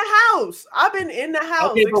in the house.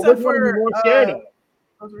 Okay, except for more scared of.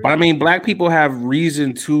 But I mean, black people have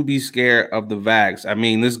reason to be scared of the vax. I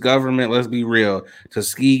mean, this government, let's be real,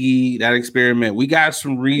 Tuskegee, that experiment, we got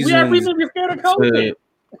some reasons. We have reason to be scared of COVID.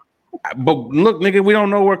 But look, nigga, we don't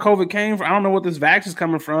know where COVID came from. I don't know what this vax is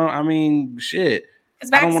coming from. I mean, shit.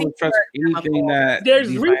 I don't want to trust anything that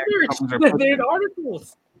there's research. There's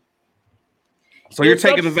articles. So you're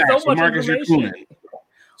taking the vax. So Marcus, you're cooning.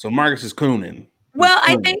 So Marcus is cooning. Well,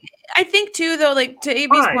 I think too, though, like to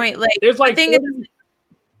AB's point, like there's like the thing is,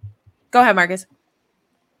 go ahead, Marcus.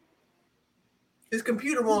 His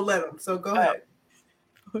computer won't let him, so go ahead.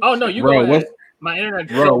 Oh no, you Bro, go ahead. My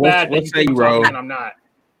internet's Bro, so what's- bad what that you say think you, I'm Ro? talking and I'm not.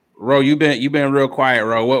 Ro, you been real quiet,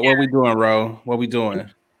 Ro. What we doing, Ro? What we doing?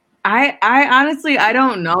 I honestly I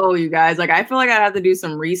don't know, you guys. Like I feel like I have to do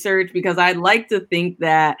some research because I'd like to think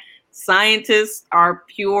that scientists are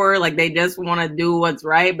pure, like they just want to do what's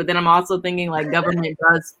right. But then I'm also thinking like government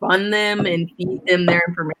does fund them and feed them their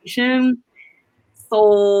information.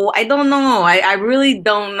 So I don't know. I really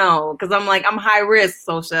don't know because I'm like I'm high risk.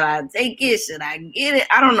 So should I take it? Should I get it?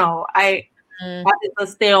 I don't know. It's a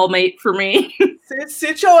stalemate for me.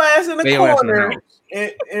 Sit your ass in the Stay your ass in the corner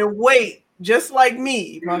house. and wait, just like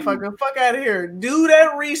me, motherfucker. Fuck out of here. Do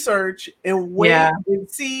that research and wait and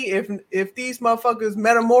see if these motherfuckers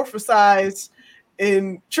metamorphosize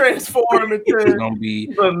and transform It's into. gonna be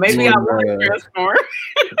But maybe I want to transform.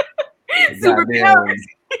 Super goddamn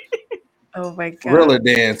Oh my god. gorilla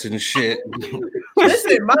dance and shit.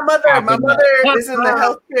 Listen, my mother is in the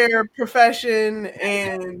Wow. healthcare profession,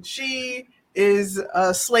 and she is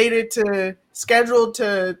scheduled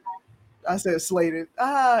to. I said slated.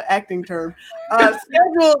 Acting term.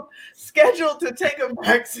 Scheduled to take a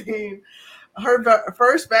vaccine. Her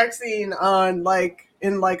first vaccine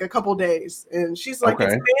in a couple days, and she's like, Okay.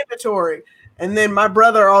 it's mandatory. And then my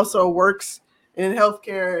brother also works in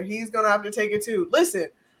healthcare. He's gonna have to take it too. Listen,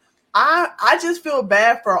 I just feel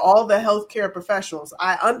bad for all the healthcare professionals.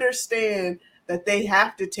 I understand that they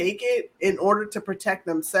have to take it in order to protect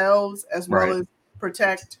themselves as well as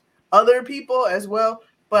protect other people as well.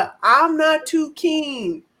 But I'm not too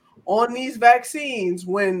keen on these vaccines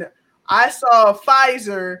when I saw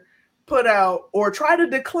Pfizer put out or try to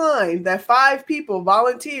decline that 5 people,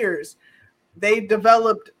 volunteers, they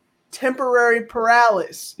developed temporary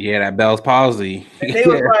paralysis. Yeah, that Bell's palsy. And they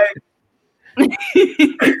were like,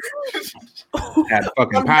 Had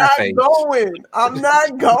fucking I'm pie not face. going. I'm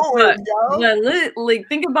not going, yo. But like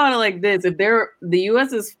think about it like this: if the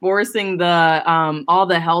U.S. is forcing the all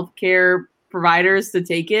the healthcare providers to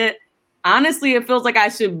take it, honestly, it feels like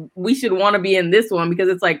we should want to be in this one because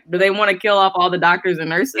it's like, do they want to kill off all the doctors and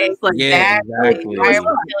nurses? Like Yeah, exactly. I feel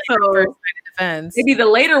like So- the first line of defense. maybe the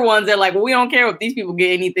later ones are like, well, we don't care if these people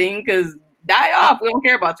get anything because die off. We don't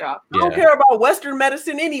care about y'all. I don't care about Western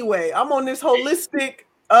medicine anyway. I'm on this holistic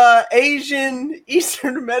Asian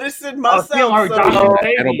Eastern medicine myself. So,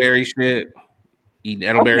 Edelberry shit. Eating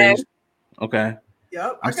Edelberries. Okay.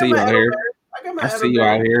 yep, I see you out here. I got my I see you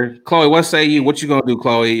out here. Chloe, what say you? What you gonna do,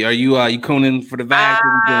 Chloe? Are you cooning for the vax?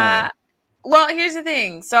 What you doing? Well, here's the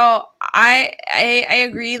thing. So I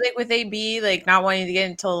agree like with AB, like not wanting to get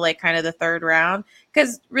until like kind of the third round.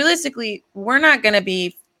 Because realistically, we're not gonna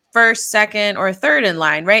be first, second, or third in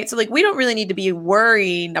line, right? So like we don't really need to be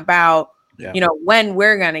worrying about when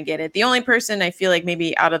we're gonna get it. The only person I feel like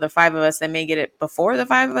maybe out of the 5 of us that may get it before the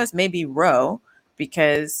 5 of us may be Ro,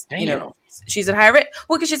 because she's at high risk.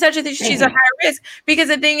 Well, because she's at high risk. Because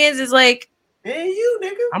the thing is like, hey, you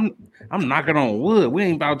nigga. I'm knocking on wood. We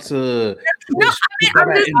ain't about to. No,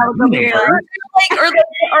 I'm just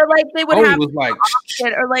or like they would have was like,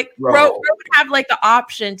 option, or like Ro. Ro would have like the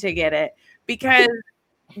option to get it, because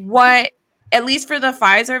at least for the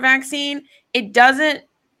Pfizer vaccine,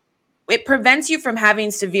 it prevents you from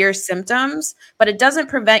having severe symptoms, but it doesn't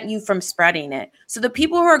prevent you from spreading it. So the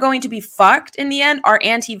people who are going to be fucked in the end are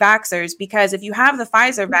anti-vaxxers, because if you have the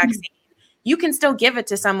Pfizer vaccine, you can still give it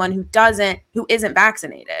to someone who isn't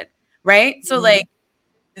vaccinated, right? So like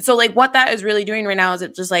what that is really doing right now is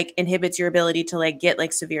it just like inhibits your ability to like get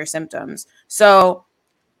like severe symptoms. So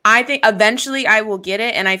I think eventually I will get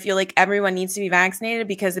it, and I feel like everyone needs to be vaccinated,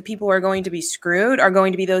 because the people who are going to be screwed are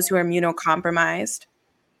going to be those who are immunocompromised,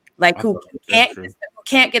 like who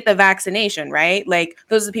can't get the vaccination, right? Like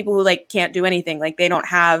those are the people who like can't do anything, like they don't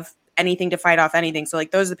have anything to fight off anything. So like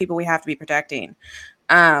those are the people we have to be protecting.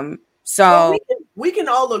 So we can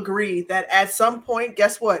all agree that at some point,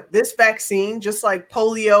 guess what? This vaccine, just like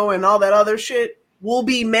polio and all that other shit, will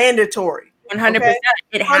be mandatory. 100%.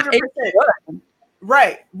 It 100%. would.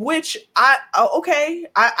 Right. Which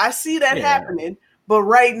I see that happening, but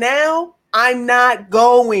right now I'm not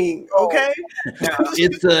going. Okay.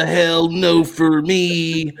 It's a hell no for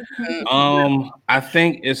me. I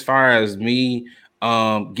think as far as me,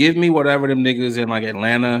 give me whatever them niggas in like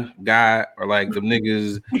Atlanta got, or like them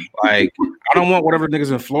niggas like, I don't want whatever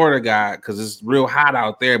niggas in Florida got, because it's real hot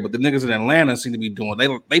out there. But the niggas in Atlanta seem to be doing.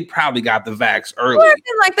 They probably got the vax early.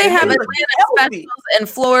 Like they have Atlanta specials in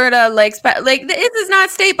Florida, like this is not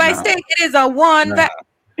state by state. It is a one.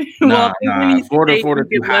 Florida. Florida.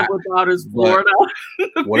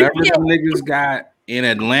 Whatever them niggas got in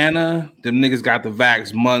Atlanta, them niggas got the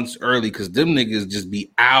vax months early because them niggas just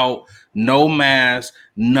be out, no mask,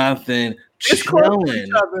 nothing, This close to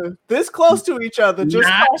each other. This close to each other. Just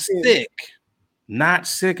not talking. sick. Not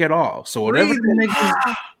sick at all. So whatever the Breathing.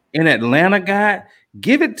 niggas in Atlanta got,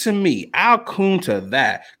 give it to me. I'll coon to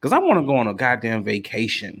that because I want to go on a goddamn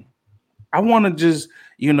vacation. I want to just,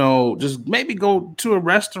 just maybe go to a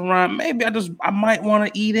restaurant. Maybe I might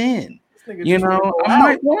want to eat in. I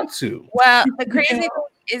might want to. Well, the crazy thing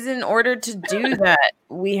is, in order to do that,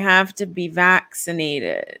 we have to be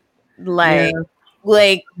vaccinated.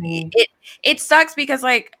 It sucks because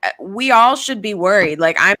we all should be worried.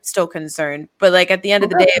 Like, I'm still concerned, but at the end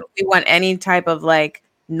of the day, if we want any type of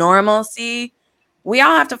normalcy, we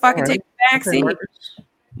all have to fucking take the vaccine. Okay,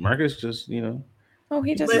 Marcus just Oh,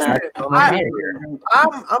 he just Listen,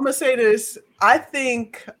 I'm gonna say this. I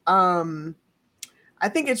think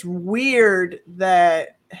it's weird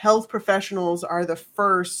that health providers are the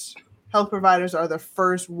first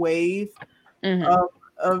wave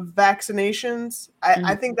of vaccinations.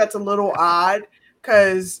 I think that's a little odd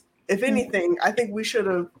because if anything, I think we should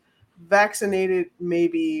have vaccinated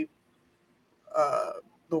maybe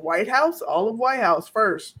the White House, all of White House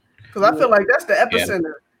first, because I feel like that's the epicenter.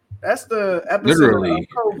 Yeah. That's the epicenter of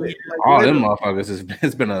COVID. All them motherfuckers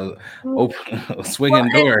it's been a swinging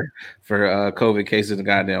door for COVID cases in the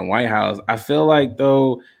goddamn White House. I feel like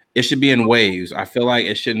though it should be in waves. I feel like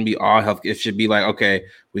it shouldn't be all health. It should be like, okay,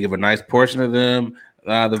 we give a nice portion of them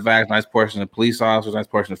the vax, nice portion of police officers, nice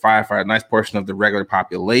portion of firefighters, nice portion of the regular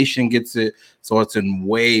population gets it. So it's in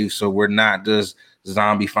waves. So we're not just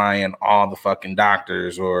zombifying all the fucking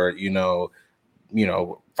doctors or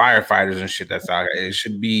firefighters and shit that's out here. It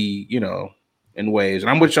should be, in waves. And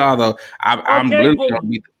I'm with y'all though. I'm literally gonna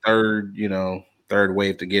be the third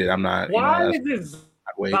wave to get it. I'm not. Why is this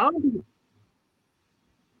zombie?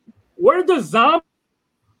 Where the zombie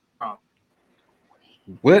from?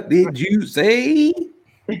 What did you say?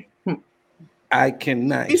 I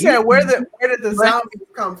cannot. He said, "Where did the zombies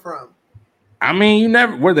come from?" I mean,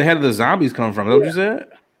 where the head of the zombies come from? Is that what you said?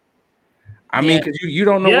 I mean, because you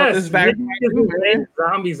don't know what this vax might do.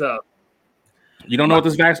 Zombies up. You don't know what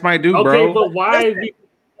this vax might do, bro. Okay, but why?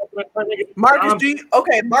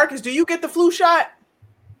 Marcus, do you get the flu shot?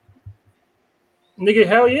 Nigga,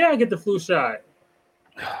 hell yeah, I get the flu shot.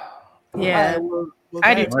 Yeah,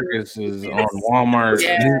 I do. Marcus is on Walmart.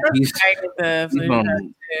 Yeah, he's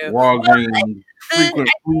on Walgreens. Frequent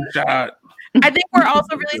flu shot. I think we're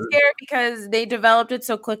also really scared because they developed it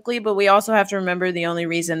so quickly, but we also have to remember the only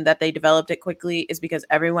reason that they developed it quickly is because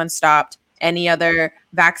everyone stopped any other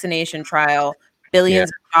vaccination trial. Billions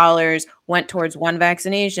of dollars went towards one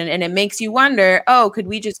vaccination, and it makes you wonder, could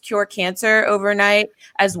we just cure cancer overnight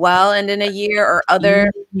as well and in a year, or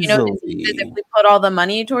other diseases if we put all the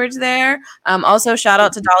money towards there? Also, shout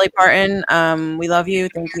out to Dolly Parton. We love you.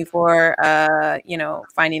 Thank you for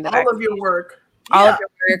finding the all of your work. All of your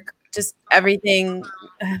work. Just everything.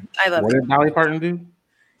 I love it. What did Dolly Parton do?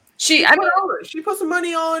 She put some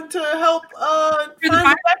money on to help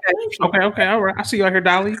Okay, all right. I see you out here,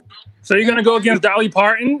 Dolly. So you're gonna go against Dolly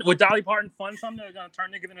Parton? Would Dolly Parton fund something that's gonna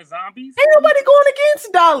turn niggas into zombies? Ain't nobody going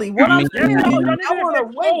against Dolly. What I'm saying,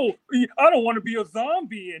 I don't want to be a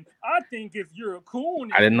zombie, and I think if you're a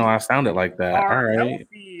coon, I didn't know I sounded like that. All right.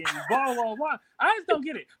 Healthy and blah blah blah. I just don't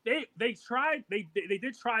get it. They tried. They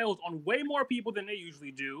did trials on way more people than they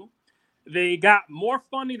usually do. They got more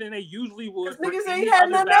funding than they usually would. Niggas ain't had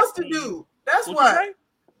nothing else to do. That's why.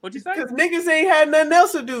 What'd you say? Because niggas ain't had nothing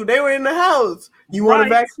else to do. They were in the house. You want a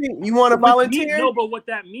vaccine? You want to volunteer? No, but what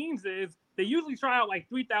that means is they usually try out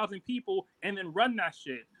 3,000 people and then run that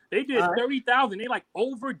shit. They did 30,000. They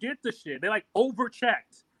overdid the shit. They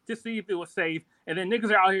overchecked to see if it was safe. And then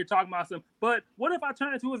niggas are out here talking about some. But what if I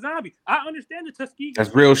turn into a zombie? I understand the Tuskegee.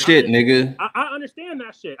 That's real shit, nigga. I understand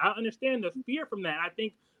that shit. I understand the fear from that. I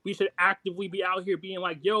think we should actively be out here being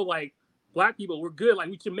Black people, we're good.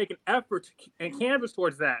 We should make an effort and canvas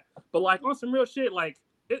towards that. But on some real shit,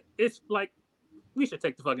 it's we should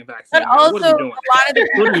take the fucking vaccine. But also, what are we doing? A lot of the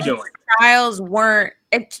what are we doing? Trials weren't.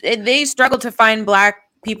 They struggled to find Black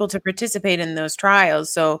people to participate in those trials,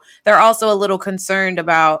 so they're also a little concerned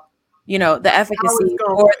about the efficacy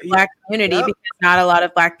for the Black community because not a lot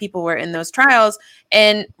of Black people were in those trials,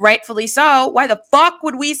 and rightfully so. Why the fuck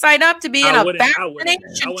would we sign up to be in a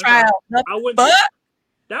vaccination trial? I wouldn't.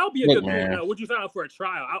 That would be a good thing. Would you sign up for a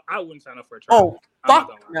trial? I wouldn't sign up for a trial. Oh, fuck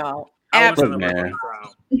no. Absolutely, man.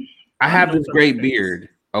 I have this great beard,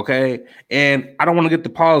 okay? And I don't want to get the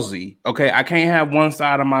palsy, okay? I can't have one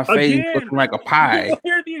side of my face looking like a pie,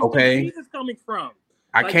 okay? Where's this coming from?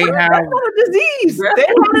 I Like, can't That's have. not a disease. They had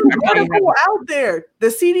an article out there. The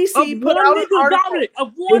CDC Of put one out an nigga got article. it.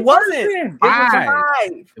 Of one It wasn't. person. It was Five.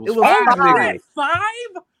 five. It It was was five five. niggas.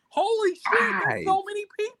 5? Holy shit! Five. That's so many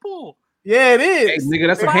people. Yeah, it Hey, is. nigga,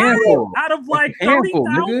 that's a 5 handful. out of like That's a handful,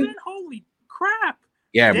 30,000. nigga. Holy crap!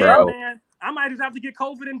 Yeah, Damn, bro. man. I might just have to get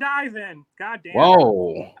COVID and die then. God damn.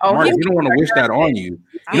 Whoa, Oh, Marcus, he- you don't want to wish that on you.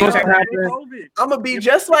 I You know what's know, gonna man, happen? COVID. I'm gonna be If-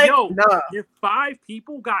 just like yo, nah. If 5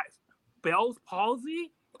 people got Bell's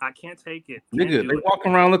palsy, I can't take it. Can't Nigga, do they it.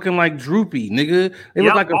 walking around looking like droopy, nigga. They look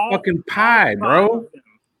Yep, like a all- fucking all pie, 5 bro. of them.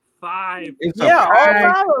 5. It's Yeah, a all pie. 5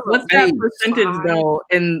 of them. What's that Hey, percentage 5. though?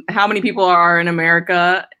 And how many people are in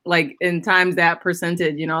America? Like in times that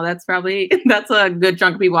percentage, you know, that's probably that's a good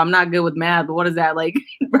chunk of people. I'm not good with math, but what is that like?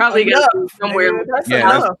 Probably Enough, gonna be somewhere. nigga, that's Yeah,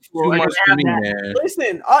 enough. that's too I much can for have me, that. man.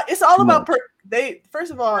 Listen, it's all Too about much.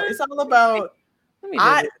 first of all, it's all about Let me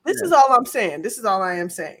do this is all I'm saying. This is all I am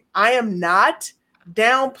saying. I am not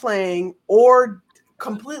downplaying or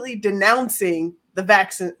completely denouncing the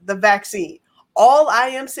vaccine. All I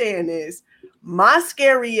am saying is my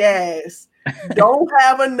scary ass don't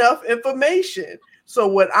have enough information. So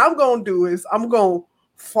what I'm gonna do is I'm gonna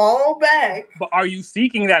fall back. But are you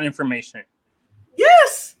seeking that information?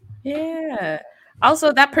 Yes. Yeah.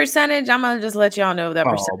 Also, that percentage, I'm gonna just let y'all know that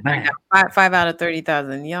Oh, percentage. man. Five out of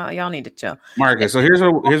 30,000. Y'all need to chill. Marcus, so here's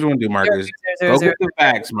what we're gonna do, Marcus. Zero, Go zero, get the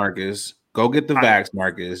vax, Marcus. Go get the vax,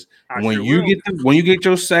 Marcus. I When sure you will. when you get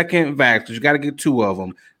your second vax, 'cause you got to get 2 of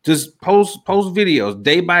them. Just post videos,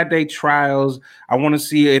 day by day trials. I want to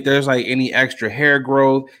see if there's like any extra hair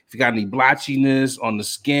growth, if you got any blotchiness on the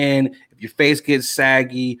skin, if your face gets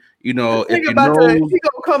saggy, you know, This if nigga your about to, nose he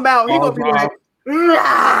gonna come out. He gonna be like,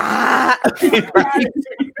 "Rah."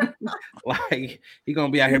 like he gonna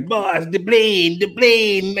be out here, boss, the bling,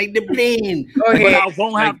 make the bling. But Okay. I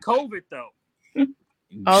won't have COVID though.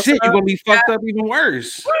 Also, Shit, you're gonna be fucked up even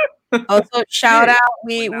worse. Also, shout Yeah. out.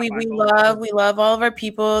 We Not my love all of our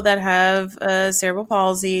people that have cerebral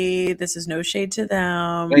palsy. This is no shade to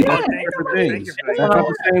them. Like, Yeah. that's different things. Thank you. That's not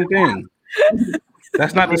the same thing.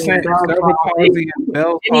 That's not the same. Bell's Cerebral palsy and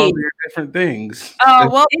Bell's Any- palsy are different things. Oh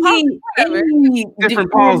well, Any Different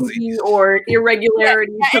deformity palsies. or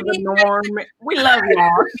irregularity Yeah, to the norm. We love y'all.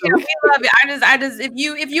 yeah, we love you. I just if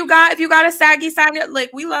you got a saggy side,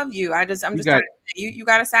 like we love you. I'm just got- telling you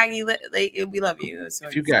got a saggy like we love you. So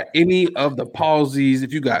If you got any of the palsies,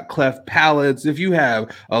 if you got cleft palates, if you have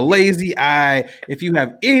a lazy eye, if you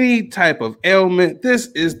have any type of ailment, this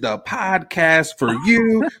is the podcast for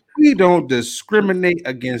you. We don't discriminate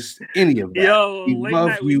against any of that. Yo, We late love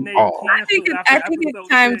night you we made all. I think after it's episode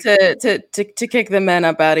time 6. to kick the men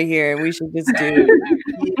up out of here. We should just do.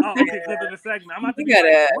 Oh, okay, clip of the segment. I'm about to We be like,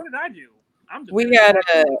 gotta- what did I do? I'm just We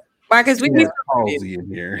gotta, Marcus. We Yeah, palsy in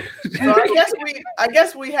here. So I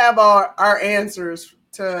guess we have our answers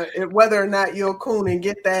to whether or not you'll coon and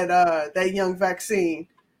get that young vaccine.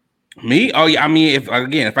 Me? Oh yeah. I mean, if I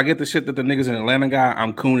get the shit that the niggas in Atlanta got,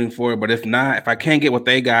 I'm cooning for it. But if not, if I can't get what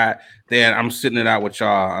they got, then I'm sitting it out with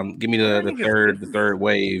y'all. Give me the third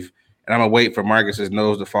wave, and I'm gonna wait for Marcus's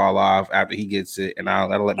nose to fall off after he gets it, and that'll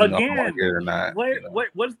let me know if I want to get it or not. Where, you know.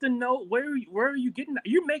 what's the note? Where are you getting that?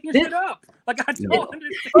 You're making shit up. Like I don't Yeah.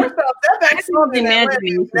 understand. First off, that vaccine That's in Atlanta,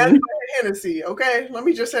 imagination. that's Hennessy. Okay, let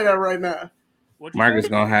me just say that right now. What you Marcus say?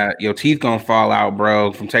 gonna have your teeth gonna fall out,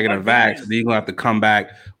 bro, from taking a Again. vax. Then you're gonna have to come back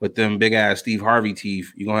with them big ass Steve Harvey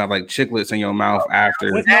teeth. You're gonna have like chiclets in your mouth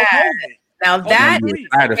after. With no COVID. now Oh, that Gonna yeah. be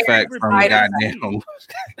a side effect from Side goddamn.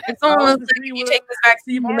 it's almost Oh, like if you take this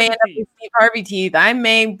vaccine, you Steve may end up Harvey with Steve Harvey teeth. I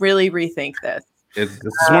may really rethink this. It's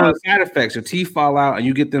one of the side effects. Your teeth fall out, and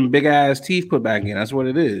you get them big ass teeth put back in. That's what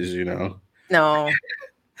it is, you know. No,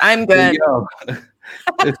 I'm But good. yo,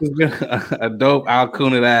 this has been a dope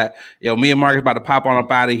Alcuna that. Yo, me and Marcus about to pop on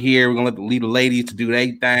up out of here. We're gonna leave the ladies to do their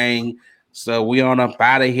thing. So we on up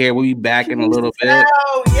out of here. We'll be back in a little bit.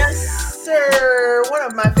 Oh, yes, sir. One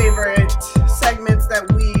of my favorite segments that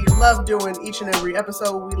we love doing each and every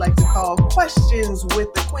episode, we like to call Questions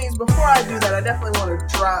with the Queens. Before I do that, I definitely want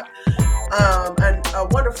to drop a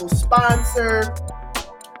wonderful sponsor.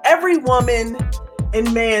 Every woman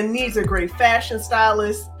and man needs a great fashion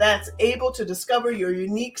stylist that's able to discover your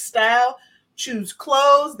unique style, choose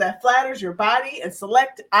clothes that flatters your body, and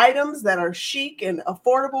select items that are chic and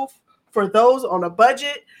affordable for those on a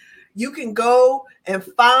budget. You can go and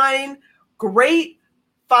find great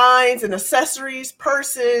finds and accessories,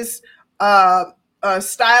 purses,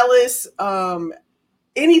 stylists,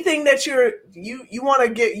 anything that you want to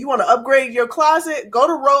get, you want to upgrade your closet. Go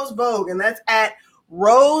to Rose Vogue, and that's at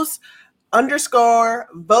Rose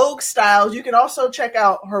Vogue Styles. You can also check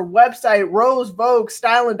out her website,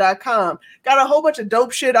 rosevoguestyling.com. Got a whole bunch of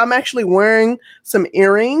dope shit. I'm actually wearing some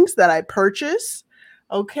earrings that I purchased.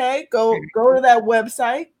 Okay, go to that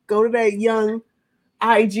website. Go to that young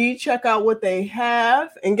IG. Check out what they have.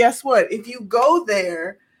 And guess what? If you go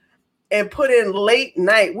there and put in late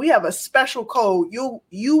night, we have a special code. You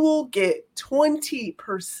will get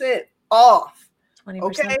 20% off. 20%.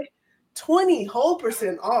 Okay,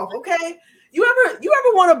 20% off. Okay, you ever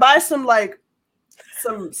want to buy some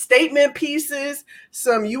statement pieces?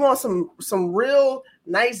 You want some real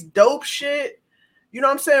nice dope shit? You know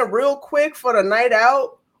what I'm saying? Real quick for the night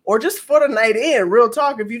out or just for the night in. Real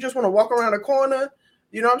talk. If you just want to walk around the corner,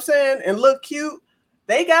 you know what I'm saying, and look cute,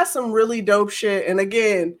 they got some really dope shit. And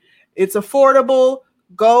again, it's affordable.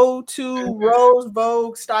 Go to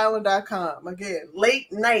rosevoguestyling.com. Again, late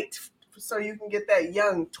night, so you can get that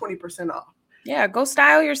young 20% off. Yeah, go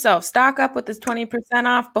style yourself. Stock up with this 20%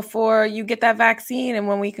 off before you get that vaccine and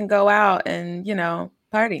when we can go out and,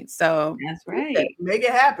 party. So that's right. Make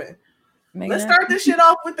it happen. Let's start this shit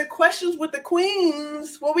off with the questions with the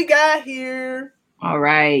queens. What we got here? All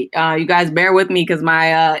right. You guys bear with me because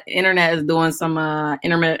my internet is doing some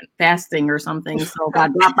intermittent fasting or something. So if I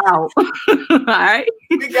drop out. All right.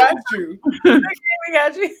 We got you. We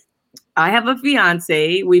got you. I have a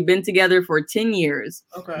fiance. We've been together for 10 years.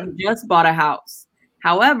 Okay. We just bought a house.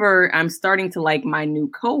 However, I'm starting to like my new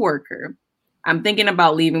coworker. I'm thinking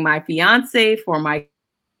about leaving my fiance for my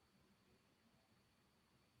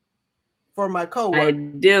coworker. I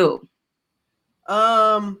do.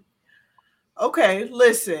 Okay,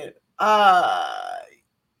 listen.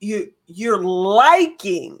 You're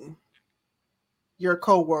liking your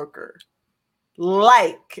coworker.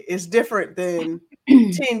 Like is different than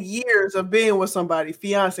 10 years of being with somebody,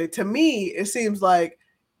 fiance. To me, it seems like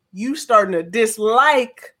you starting to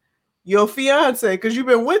dislike your fiance because you've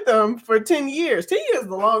been with them for 10 years. 10 years is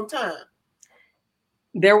a long time.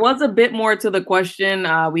 There was a bit more to the question.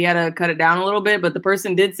 We had to cut it down a little bit, but the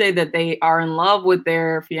person did say that they are in love with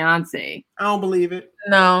their fiance. I don't believe it.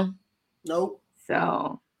 No. Nope.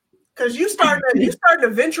 So, because you starting to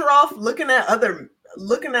venture off looking at other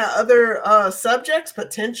subjects,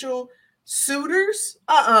 potential suitors.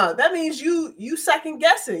 That means you second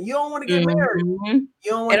guessing. You don't want to get married. You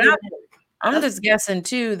don't want to get married. I'm just guessing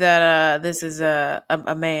too that this is a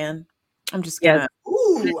man. I'm just gonna.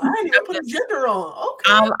 Ooh, I didn't even put a gender on.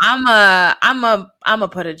 Okay. I'm a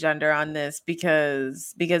put a gender on this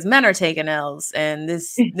because men are taking L's and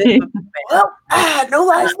this well, no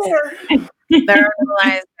lies there. There are no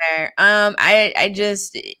lies there. I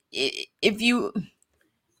just if you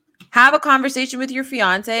have a conversation with your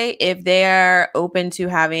fiance, if they're open to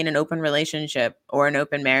having an open relationship or an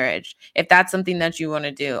open marriage, if that's something that you want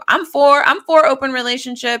to do, I'm for open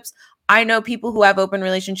relationships. I know people who have open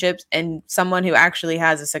relationships and someone who actually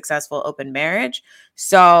has a successful open marriage.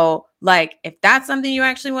 So, if that's something you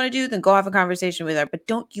actually want to do, then go have a conversation with her. But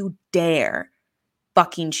don't you dare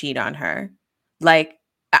fucking cheat on her. I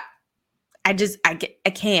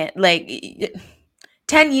can't.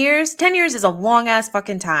 10 years is a long ass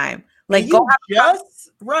fucking time. Go just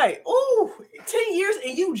right. Ooh, 10 years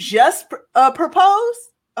and you just proposed?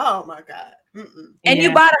 Oh my God. Mm-mm. And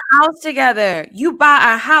you bought a house together. You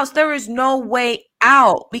buy a house. There is no way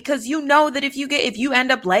out because you know that if you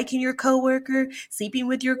end up liking your coworker, sleeping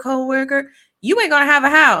with your coworker, you ain't gonna have a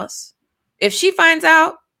house. If she finds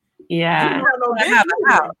out, you ain't gonna have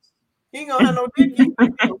a house. You ain't gonna have no dick. You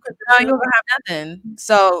ain't gonna have nothing.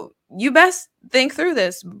 So you best think through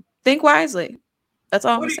this. Think wisely. That's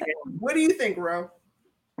all I'm saying. What do you think, Ro?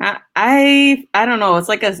 I don't know. It's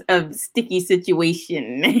like a sticky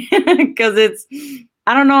situation because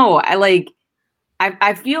I don't know. I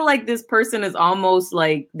feel like this person is almost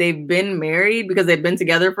like they've been married because they've been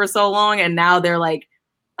together for so long. And now they're like,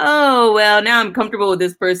 oh, well, now I'm comfortable with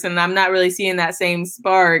this person. I'm not really seeing that same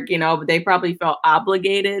spark, but they probably felt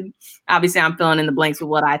obligated. Obviously, I'm filling in the blanks with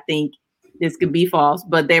what I think this could be false,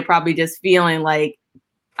 but they're probably just feeling like,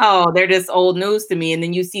 oh, they're just old news to me. And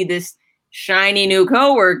then you see this shiny new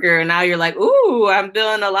coworker and now you're like, ooh, I'm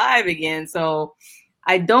feeling alive again. So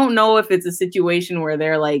I don't know if it's a situation where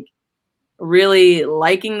they're really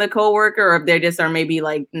liking the coworker or if they just are maybe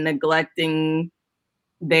neglecting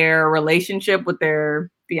their relationship with their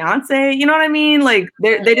fiance. You know what I mean? They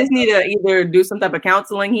just need to either do some type of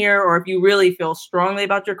counseling here, or if you really feel strongly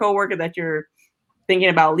about your coworker that you're thinking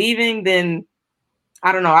about leaving, then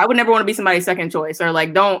I don't know. I would never want to be somebody's second choice, or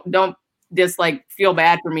don't just feel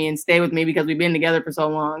bad for me and stay with me because we've been together for so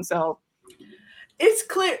long. So it's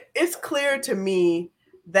clear to me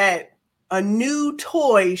that a new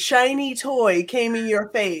shiny toy came in your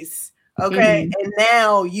face. Okay. And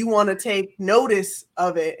now you want to take notice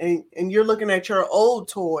of it and you're looking at your old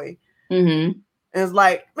toy. And it's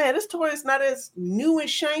like, man, this toy is not as new and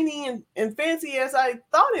shiny and fancy as I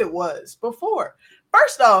thought it was before.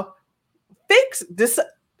 First off, fix this.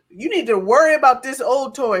 You need to worry about this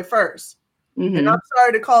old toy first. And I'm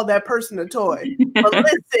sorry to call that person a toy, but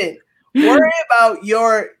listen, worry about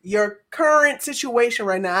your current situation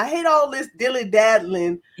right now. I hate all this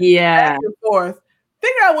dilly-daddling back and forth.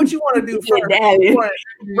 Figure out what you want to do first.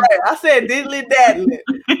 Right. I said diddly-daddling.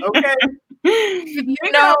 Okay. Figure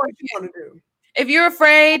out what you want to do. If you're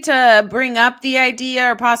afraid to bring up the idea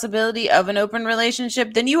or possibility of an open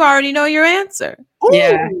relationship, then you already know your answer. Ooh.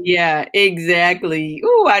 Yeah, exactly.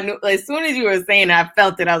 Ooh, I knew as soon as you were saying it, I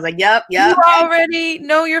felt it. I was like, yep. You already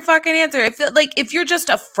know your fucking answer. If you're just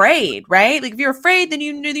afraid, right? Like if you're afraid, then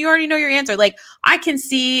you already know your answer. Like I can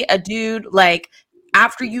see a dude like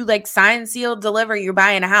after you like sign, seal, deliver, you're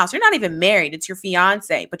buying a house. You're not even married. It's your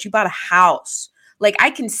fiance, but you bought a house. Like I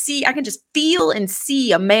can just feel and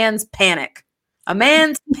see a man's panic. A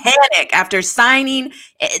man's panic after signing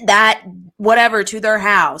that whatever to their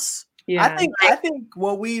house. Yeah. I think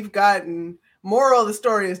what we've gotten, moral of the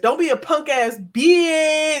story is don't be a punk ass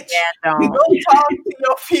bitch. Yeah, you go talk to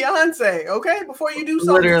your fiance, okay, before you do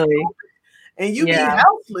something. Literally. And you be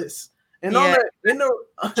houseless. And on in the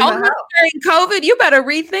during COVID, you better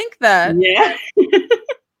rethink that. Yeah.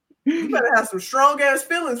 You better have some strong ass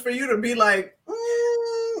feelings for you to be like,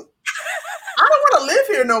 I don't want to live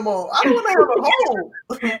here no more. I don't want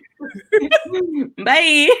to have a home.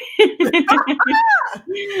 Bye.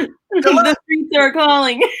 The streets are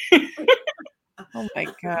calling. Oh my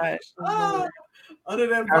gosh. Other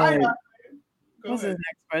than fire. What's his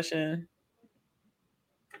next question?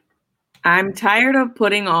 I'm tired of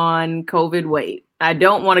putting on COVID weight. I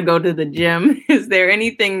don't want to go to the gym. Is there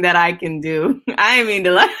anything that I can do? I mean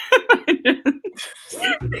to laugh.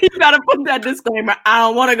 You gotta put that disclaimer. I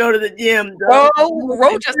don't want to go to the gym. Ro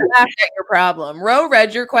just laughed at your problem. Ro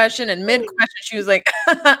read your question and mid-question she was like,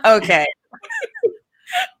 okay.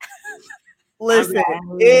 Listen,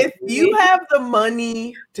 if you have the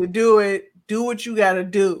money to do it, do what you gotta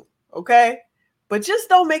do. Okay? But just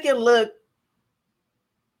don't make it look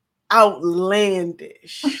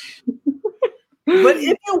outlandish. But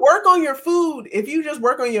if you work on your food, if you just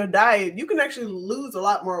work on your diet, you can actually lose a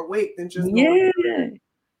lot more weight than just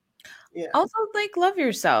Also, like, love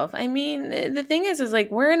yourself. I mean, the thing is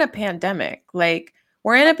like we're in a pandemic. Like,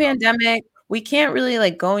 we're in a pandemic. We can't really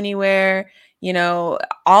like go anywhere. You know,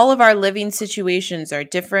 all of our living situations are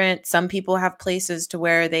different. Some people have places to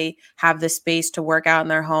where they have the space to work out in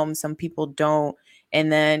their home. Some people don't.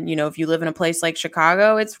 And then, you know, if you live in a place like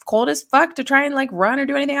Chicago, it's cold as fuck to try and like run or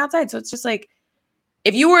do anything outside. So it's just like,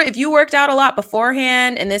 if you worked out a lot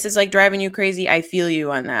beforehand and this is like driving you crazy, I feel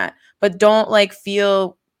you on that. But don't like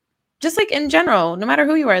feel, just like in general, no matter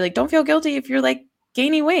who you are, like don't feel guilty if you're like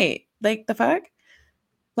gaining weight. Like the fuck?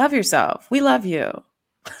 Love yourself. We love you.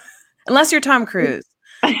 Unless you're Tom Cruise.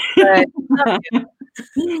 But love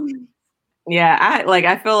you. Yeah,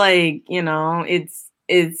 I feel like, you know, it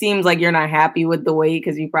seems like you're not happy with the weight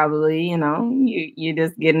because you probably, you know, you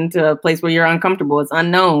just get into a place where you're uncomfortable. It's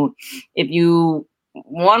unknown. If you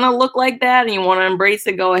want to look like that and you want to embrace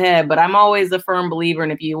it, go ahead. But I'm always a firm believer.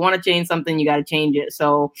 And if you want to change something, you got to change it.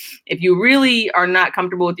 So if you really are not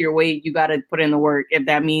comfortable with your weight, you got to put in the work. If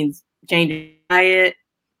that means changing diet,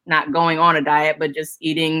 not going on a diet, but just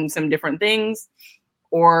eating some different things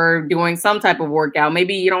or doing some type of workout.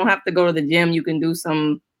 Maybe you don't have to go to the gym. You can do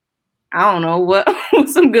some, I don't know what,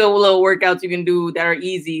 some good little workouts you can do that are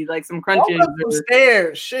easy, like some crunches.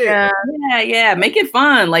 Stairs, shit. Yeah. Make it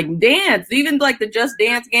fun, like dance, even like the Just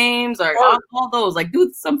Dance games or all those. Like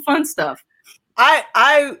do some fun stuff.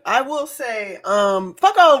 I will say,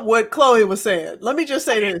 fuck all what Chloe was saying. Let me just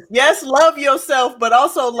say this: yes, love yourself, but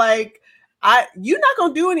also like you're not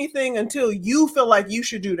gonna do anything until you feel like you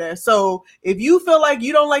should do that. So if you feel like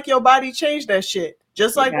you don't like your body, change that shit.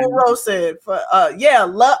 Just like what Rose said,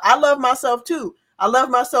 I love myself too. I love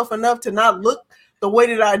myself enough to not look the way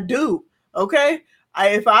that I do. Okay,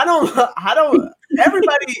 everybody's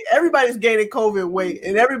gaining COVID weight,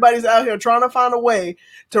 and everybody's out here trying to find a way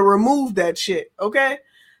to remove that shit. Okay,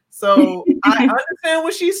 so I understand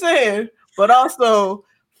what she's saying, but also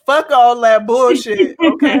fuck all that bullshit.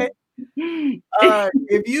 Okay,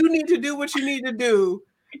 if you need to do what you need to do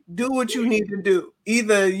what you need to do.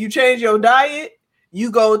 Either you change your diet, you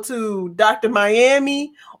go to Dr.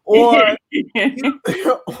 Miami, or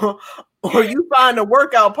or you find a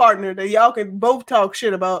workout partner that y'all can both talk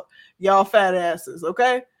shit about y'all fat asses,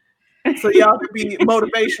 okay? so y'all can be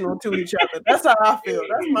motivational to each other. That's how I feel.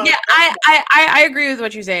 That's my I agree with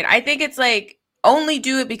what you're saying. I think it's like only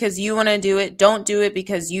do it because you want to do it. Don't do it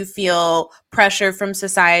because you feel pressure from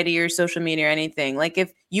society or social media or anything. Like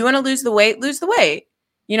if you want to lose the weight, lose the weight.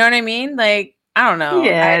 You know what I mean? Like I don't know.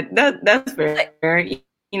 Yeah, that's fair. Like,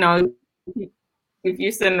 you know, if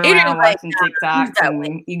you're sitting around watching TikToks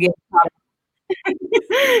and you get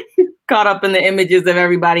caught up in the images of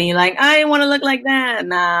everybody, and you're like, I want to look like that.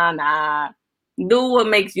 Nah. Do what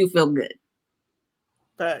makes you feel good.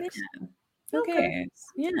 Thanks. Yeah. Okay.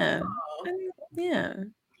 Yeah. Yeah.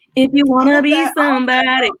 If you want to be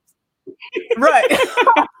somebody. Right. If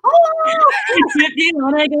you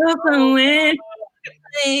want to go somewhere.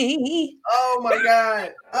 Oh my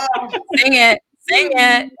God. Sing it.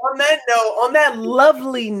 On that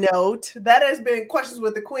lovely note, that has been Questions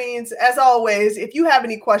with the Queens. As always, if you have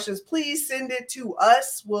any questions, please send it to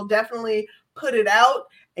us. We'll definitely put it out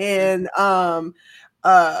and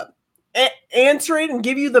answer it and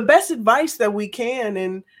give you the best advice that we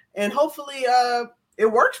can, and hopefully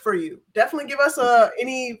it works for you. Definitely give us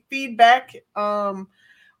any feedback on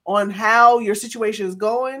how your situation is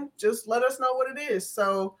going. Just let us know what it is.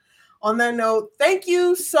 So on that note, thank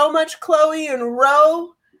you so much, Chloe and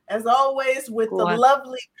Ro, as always, with the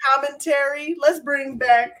lovely commentary. Let's bring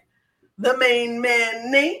back the main man,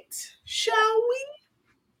 Nate, shall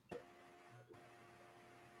we?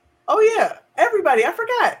 Oh yeah, everybody, I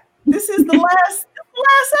forgot. This is the last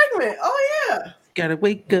segment. Oh yeah. Gotta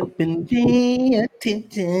wake up and pay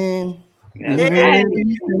attention.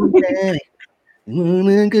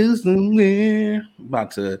 Wanna go somewhere. About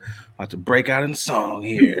to break out in song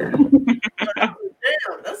here. Damn,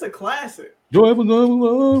 that's a classic. Joyful,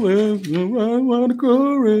 always, the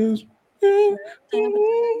chorus. I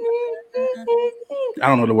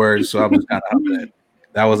don't know the words, so I'm just kind of humming it.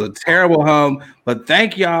 That was a terrible hum, but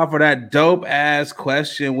thank y'all for that dope ass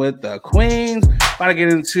question with the Queens. About to get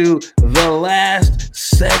into the last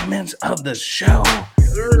segment of the show.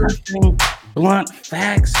 Blunt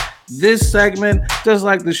facts. This segment, just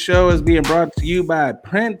like the show, is being brought to you by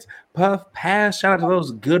Print Puff Pass. Shout out to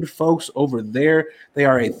those good folks over there. They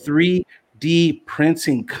are a 3D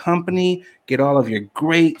printing company. Get all of your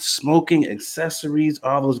great smoking accessories,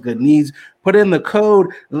 all those good needs. Put in the code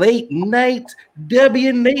Late Night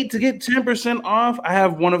WNate to get 10% off. I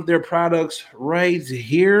have one of their products right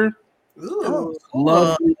here. Ooh,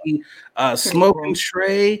 lovely smoking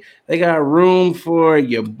tray. They got room for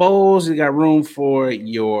your bowls. They got room for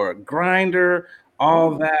your grinder.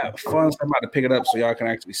 All that fun stuff. I'm about to pick it up so y'all can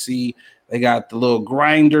actually see. They got the little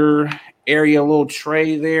grinder area, little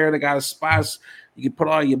tray there. They got a spots. You can put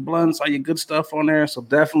all your blunts, all your good stuff on there. So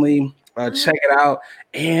definitely check it out.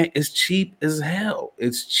 And it's cheap as hell.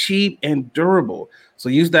 It's cheap and durable. So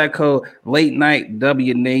use that code Late Night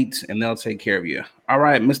WNate and they'll take care of you. All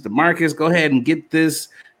right, Mr. Marcus, go ahead and get this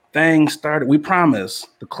thing started. We promise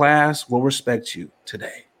the class will respect you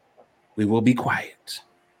today. We will be quiet.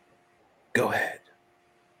 Go ahead.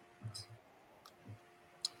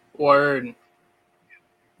 Word.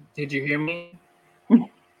 Did you hear me?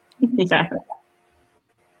 Yeah.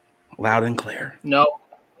 Loud and clear. No.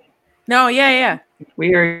 Yeah.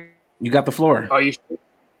 We are. You got the floor. Are you sure?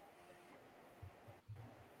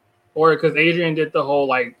 Or because Adrian did the whole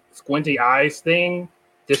like squinty eyes thing,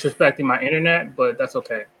 disrespecting my internet, but that's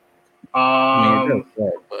okay. But,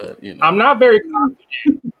 you know. I'm not very confident.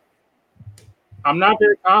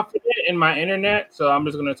 In my internet, so I'm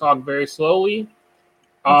just gonna talk very slowly.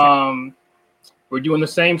 Okay. We're doing the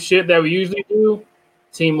same shit that we usually do.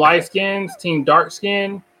 Team light skins, team dark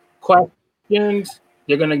skin, questions.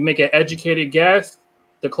 You're gonna make an educated guess.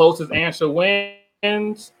 The closest answer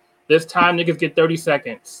wins. This time, niggas get 30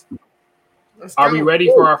 seconds. Are we ready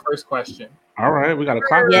for our first question? All right, we got a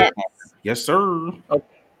clock. Yes, sir. Okay.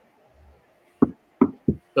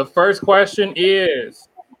 The first question is,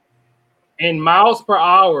 in miles per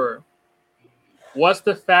hour, what's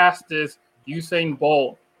the fastest Usain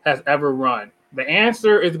Bolt has ever run? The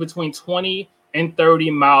answer is between 20 and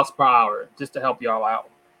 30 miles per hour, just to help y'all out.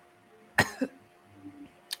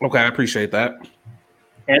 Okay, I appreciate that.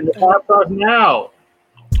 And the time starts now.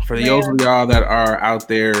 For those of y'all that are out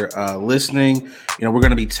there listening, you know, we're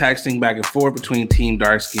going to be texting back and forth between Team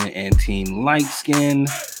Dark Skin and Team Light Skin.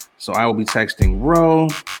 So I will be texting Ro,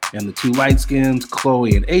 and the two light skins,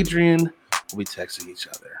 Chloe and Adrian, will be texting each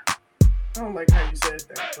other. I don't like how you said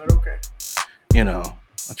that, but okay. You know,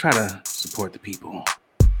 I try to support the people.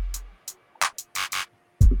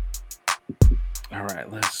 All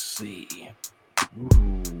right, let's see.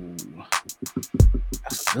 Ooh,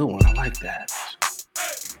 that's a good one. I like that.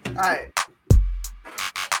 All right.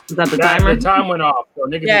 Is that the That, timer? the time went off, so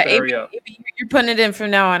niggas Yeah, need to hurry up. you're putting it in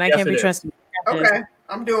from now on. I Yes, can't it be is. trusted. Okay,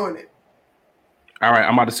 I'm doing it. All right,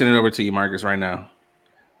 I'm about to send it over to you, Marcus, right now.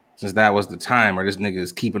 Since that was the timer, this nigga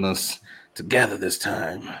is keeping us together this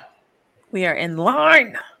time. We are in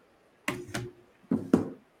line.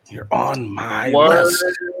 You're on my list.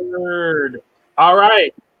 Word. All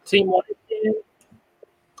right. Team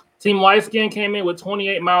light skin came in with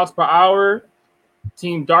 28 miles per hour.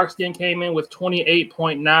 Team dark skin came in with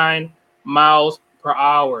 28.9 miles per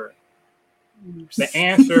hour. The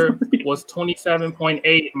answer was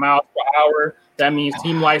 27.8 miles per hour. That means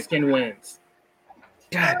team light skin wins.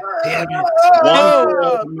 God damn it.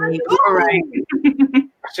 All right.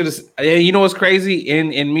 I should have. Yeah, you know what's crazy? In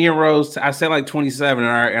me and Rose, I said like 27 in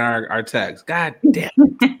our text. God damn.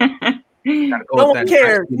 No one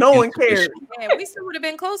cared. No one cared. Yeah, we still would have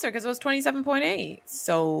been closer because it was 27.8.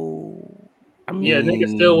 So I mean, Yeah,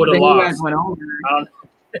 niggas still would have Then you guys lost. went over.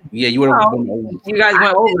 Yeah, you would have. You guys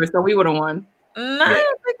went over, so we would have won. no, I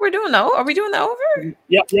don't think we're doing the. Are we doing the over?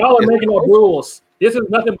 Yeah, y'all are making up rules. This is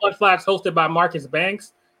Nothing But Flags hosted by Marcus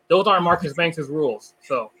Banks. Those aren't Marcus Banks' rules.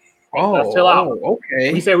 So let's chill out.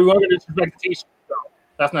 Okay. We said we weren't going to disrespect the t-shirt, so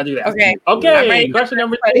let's not do that. Okay. Okay, question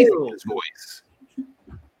number 2. His voice.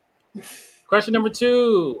 Question number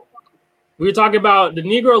 2. We were talking about the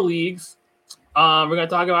Negro Leagues. We're going to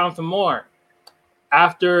talk about them some more.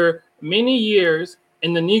 After many years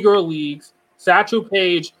in the Negro Leagues, Satchel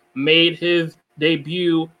Paige made his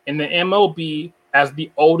debut in the MLB as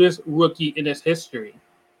the oldest rookie in its history.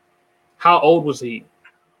 How old was he?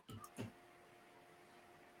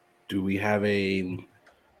 Do we have a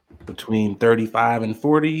between 35 and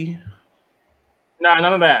 40? Nah,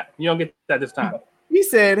 none of that. You don't get that this time. He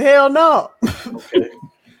said, "Hell no." Okay.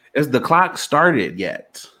 Is the clock started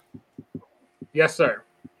yet? Yes, sir.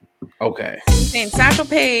 Okay. Saying Satchel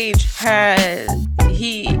Paige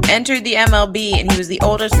he entered the MLB and he was the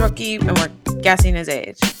oldest rookie, and we're guessing his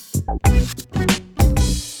age.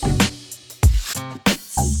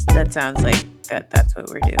 That sounds like that's what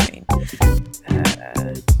we're doing.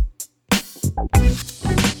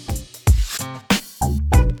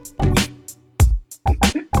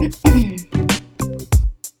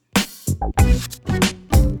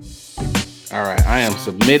 All right. I am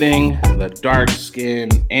submitting the dark skin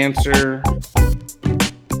answer.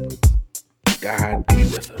 God be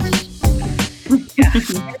with us.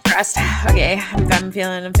 Impressed. Okay, I'm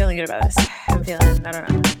feeling good about this. I don't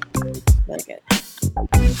know, really good.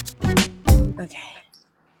 Okay.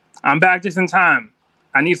 I'm back just in time.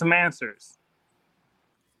 I need some answers.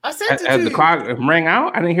 I sent it As to the you. clock rang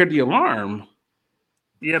out, I didn't hear the alarm.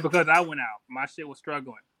 Yeah, because I went out. My shit was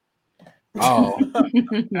struggling. Oh.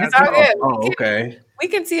 It's all good. Oh, okay. We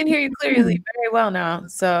can see and hear you clearly very well now.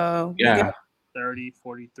 So Yeah. 30,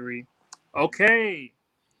 43. Okay.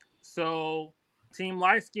 So Team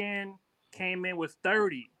Light Skin came in with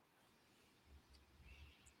 30.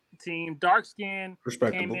 Team Dark Skin came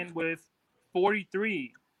Respectable. in with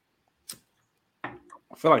 43. I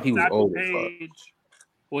feel like he was Satchel old as fuck. Paige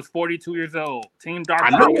was 42 years old. Team Dark I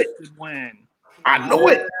know Skin it. should win. I know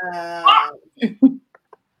it.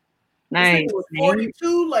 Nice.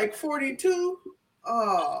 42, like 42.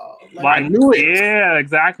 Oh, Like, I knew it. Yeah,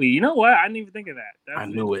 exactly. You know what? I didn't even think of that. That's I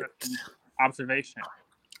an knew it. interesting observation.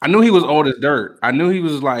 I knew he was old as dirt. I knew he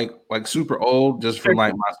was like super old just from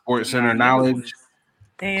like my Sports Center Nah, knowledge.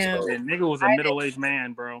 damn, Yeah, nigga was a middle-aged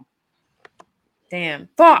man, bro. damn,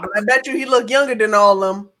 fuck. I bet you he looked younger than all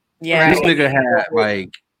of them. Yeah, This nigga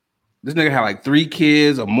had like 3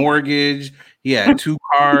 kids, a mortgage. He had 2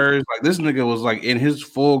 cars. Like this nigga was like in his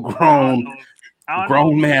full grown I don't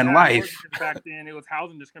grown know. man Back life. then, it was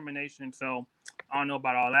housing discrimination, so I don't know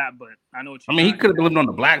about all that, but I know what I you mean, he could have lived on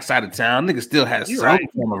the black side of town. Nigga still has You're some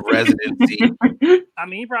right. form of residency. I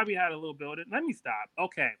mean, he probably had a little building. Let me stop.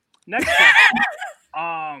 Okay, next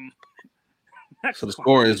question. Next So the question.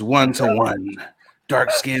 score is 1-1.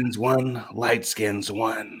 Dark skins 1, light skins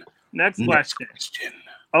 1. Next Next question. question.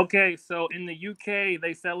 Okay, so in the UK,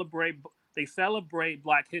 they celebrate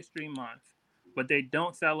Black History Month, but they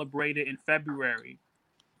don't celebrate it in February.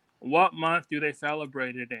 What month do they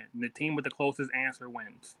celebrate it in? And the team with the closest answer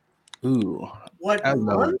wins. Ooh, What?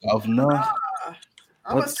 hello, month? governor. I'm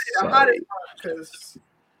gonna Let's say the hottest because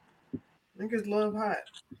niggas love hot.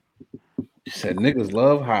 You said niggas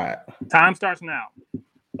love hot. Time starts now.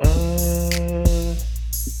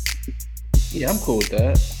 Yeah, I'm cool with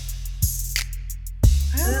that.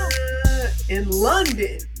 In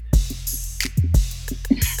London.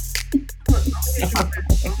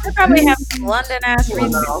 I probably have some London ass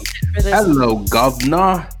reasons for this. Hello,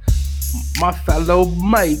 governor. My fellow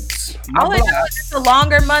mates. All I know is it's a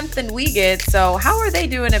longer month than we get. So how are they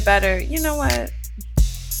doing it better? You know what?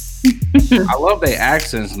 I love their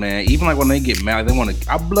accents, man. Even like when they get mad, they want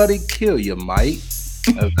to. I bloody kill you, Mike.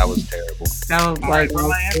 That was terrible. That was like.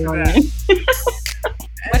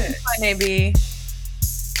 What's my name be?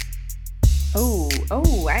 Oh,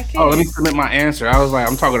 I can. Oh, let me submit my answer. I was like,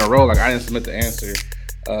 I'm talking to Ro, like I didn't submit the answer.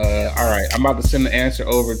 All right, I'm about to send the answer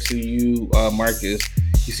over to you, Marcus.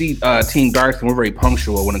 You see, Team Darkskin, we're very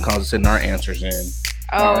punctual when it comes to sending our answers in.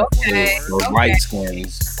 Oh, okay. Those light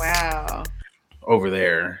skins. Wow. Over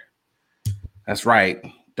there. That's right.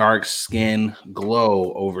 Dark skin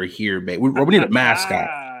glow over here, babe. We need a mascot.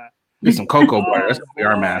 Get some cocoa butter. That's gonna be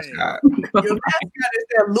our mascot. Your mascot is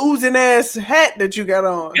that losing ass hat that you got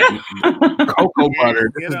on. Cocoa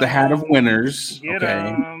butter. This is the hat of winners.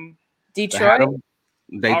 Okay. Detroit.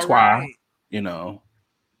 Detroit. Right. You know.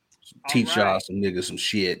 Teach y'all some niggas some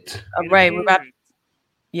shit. All right, we're about.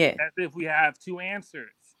 Yeah. As if we have two answers.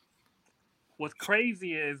 What's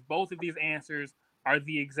crazy is both of these answers are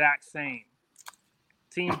the exact same.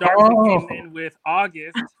 Team Darkskin came in with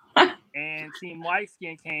August, and Team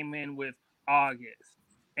Lightskin came in with August.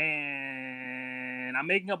 And I'm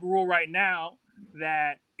making up a rule right now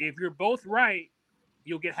that if you're both right,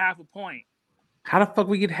 you'll get half a point. How the fuck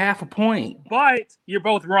we get half a point? But you're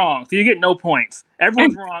both wrong, so you get no points.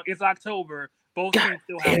 Everyone's wrong. It's October. Both teams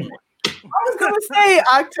still have one. I was gonna say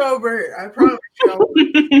October. I promise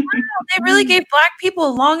you. They really gave Black people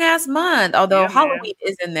a long ass month, although Yeah, Halloween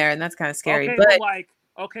is in there, and that's kind of scary. Okay, but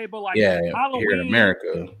but Yeah, Halloween, here in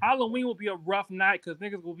America. Halloween will be a rough night because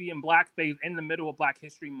niggas will be in blackface in the middle of Black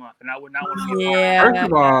History Month, and I would not want to be a part of yeah, First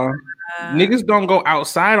of all, niggas don't go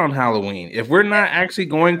outside on Halloween. If we're not actually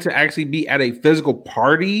going to actually be at a physical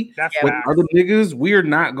party That's with facts. other niggas, we are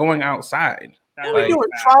not going outside. That's What are we Like, doing?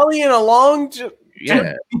 facts. Trolleying along?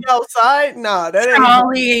 Yeah, Be outside? Nah, that ain't.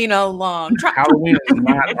 Probably ain't a long. Halloween is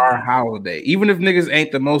not our holiday. Even if niggas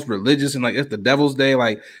ain't the most religious and like it's the devil's day,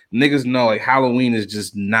 like niggas know like Halloween is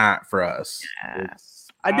just not for us.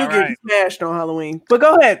 I do All get right. smashed on Halloween, but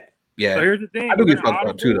go ahead. Yeah, So here's the thing. I do We're get gonna fucked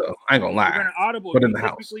up too, though. I ain't gonna We're lie. gonna audible. But in We the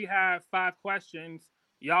house. typically have 5 questions.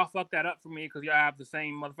 Y'all fuck that up for me because y'all have the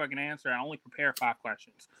same motherfucking answer. I only prepare 5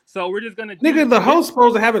 questions. So we're just gonna Nigga, the host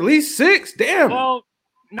supposed to have at least 6. Damn. Well,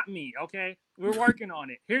 not me, okay? We're working on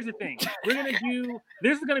it. Here's the thing. We're gonna do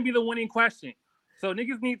this is gonna be the winning question. So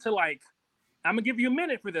niggas need to like I'm gonna give you a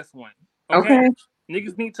minute for this one. Okay.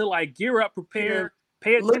 Niggas need to like gear up, prepare,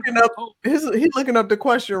 pay attention. Looking up, Oh, he's looking up the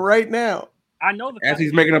question right now. I know the As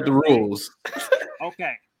he's making up the rules.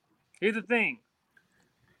 Okay. Here's the thing.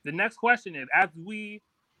 The next question is as we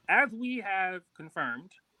have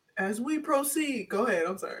confirmed, As we proceed, go ahead.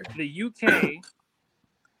 I'm sorry. the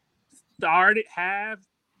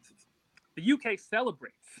UK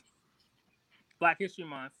celebrates Black History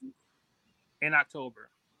Month in October.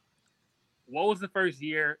 What was the first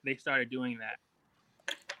year they started doing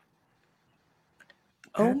that?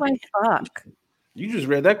 Oh my fuck. You just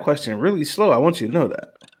read that question really slow. I want you to know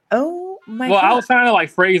that. Oh my Well, I fuck. was trying to like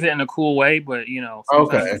phrase it in a cool way, but you know,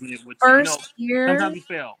 sometimes it would, First year sometimes you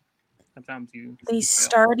fail. Sometimes you they fail.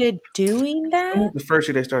 started doing that. The first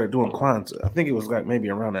year they started doing Kwanzaa. I think it was like maybe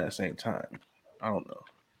around that same time. I don't know.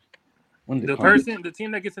 When did The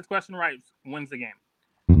team that gets this question right wins the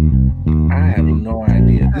game. I have no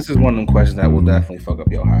idea. This is one of them questions that will definitely fuck up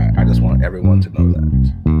your high. I just want everyone to know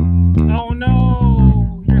that. Oh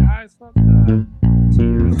no, your high's fucked up.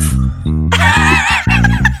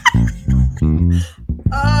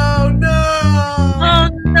 Oh no! Oh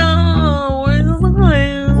no! Where's the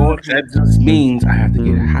line? Well, That just means I have to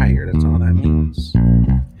get higher. That's all that means.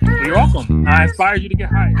 you're welcome. I inspired you to get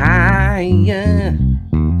higher. Higher.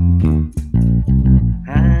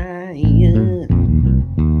 Higher.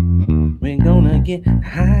 We're gonna get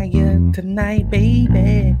higher tonight,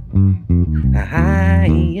 baby.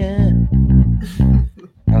 Higher.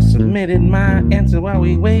 I submitted my answer while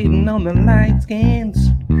we waiting on the light skins.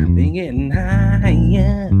 We getting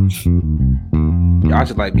higher. Y'all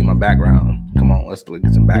should like be my background. Come on, let's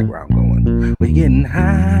get some background going. We're getting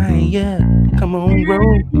higher. Come on, bro.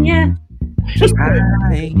 Yeah. Higher.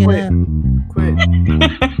 Quit.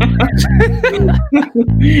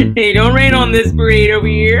 Hey, don't rain on this parade over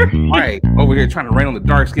here. Right, over here trying to rain on the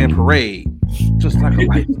dark skin parade. Just like a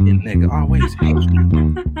light skinned nigga always.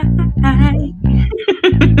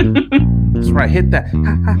 That's right. Hit that. Hi,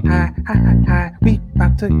 hi, hi, hi, hi. We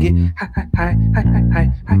about to get hi, hi, hi, hi, hi, hi,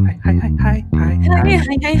 hi, hi, hi,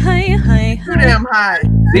 hi, hi, Hi. Damn high.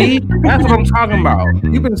 See, that's what I'm talking about.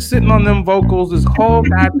 You've been sitting on them vocals this whole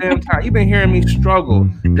goddamn time. You've been hearing me struggle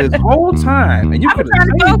this whole time, and you I'm could have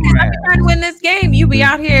trying to saved focus. my I'm trying to win this game. You be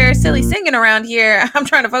out here silly singing around here. I'm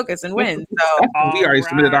trying to focus and win. So We already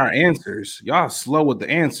submitted our Alright. answers. Y'all slow with the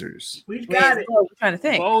answers. We we got it. I'm trying to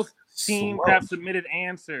think. Both teams Slow. have submitted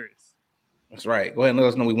answers. That's right. Go ahead and let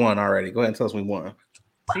us know we won already. Go ahead and tell us we won.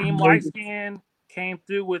 Team Light Skin came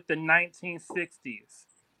through with the 1960s.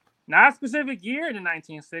 Not a specific year in the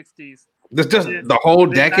 1960s. This just the whole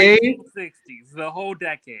The decade. 1960s, the whole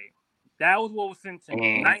decade. That was what was sent to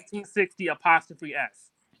me. Mm. 1960 apostrophe S.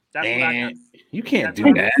 That's what I got. Man, you can't That's do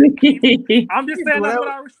what I that. I'm just saying that's what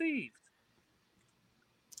I received.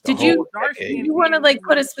 Did The you- whole Dark decade. skin You want to team like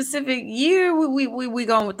put a was- specific year? We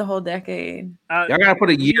going with the whole decade. Y'all gotta put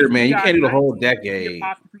a year, man. You got can't do the whole 1960 decade.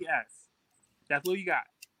 apostrophe S. That's what you got.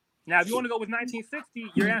 Now, if you want to go with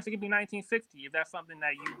 1960, your answer can be 1960 if that's something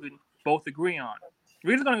that you could both agree on.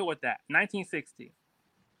 We're just gonna go with that. 1960.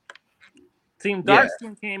 Team Dark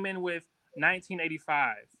Skin came in with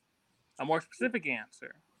 1985. A more specific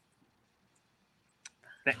answer.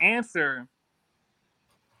 The answer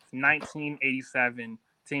is 1987.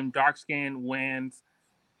 Team Dark Skin wins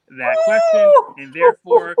that question, and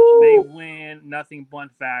therefore they win nothing but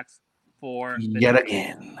facts for the Yet day.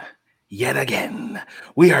 again. Yet again.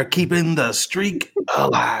 We are keeping the streak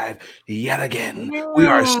alive. Yet again. We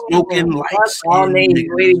are smoking like That's all Nate.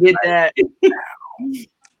 Way to get that.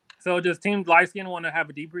 So does Team Light Skin want to have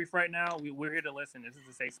a debrief right now? We're here to listen. This is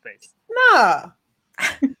a safe space. Nah.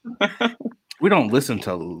 We don't listen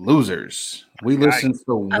to losers. We listen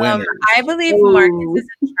to winners. I believe Marcus is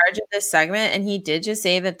in charge of this segment, and he did just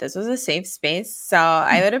say that this was a safe space. So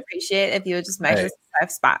I would appreciate if you would just measure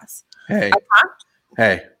 5 spots. Hey,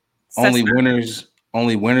 hey, only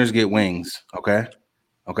winners get wings. Okay.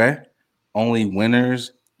 Only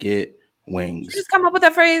winners get wings. You just come up with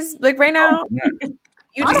that phrase like right now.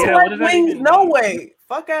 You I just don't what like does that wings. even No mean? way.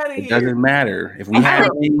 Fuck out of It here. doesn't matter if we have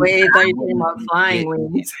wings. Wait, I thought you were talking about flying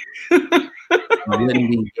wings. We didn't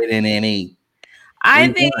be getting any. I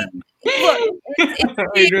We think. won. Look,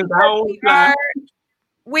 Adrian's whole time.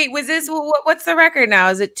 wait, was this what's the record now?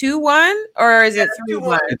 Is it 2-1 or is it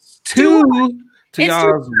 3-1? It's 2 to It's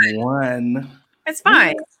y'all's 1. It's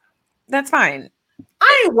fine. That's fine.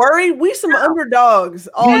 I ain't worried. We some underdogs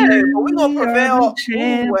all day, but we gonna prevail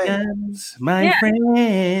anyway. Champions, my Yeah.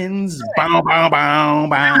 friends. Bow, bow, bow,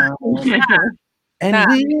 bow. And Nah.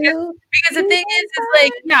 we'll Because the thing is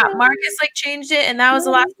like, yeah, Marcus like changed it, and that was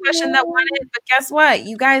the last question that won it. But guess what?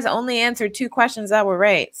 You guys only answered 2 questions that were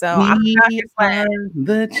right. So I'm we not your are friend.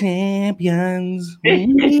 the champions. We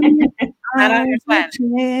Not are your the friend.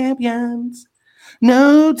 champions.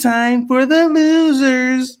 No time for the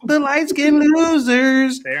losers, the light skinned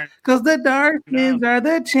losers, Fair because the dark skins are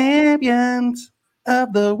the champions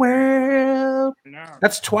of the world. enough.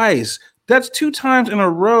 That's twice. That's 2 times in a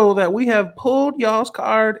row that we have pulled y'all's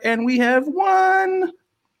card and we have won.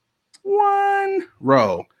 One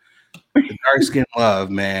row. The dark skin love,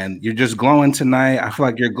 man. You're just glowing tonight. I feel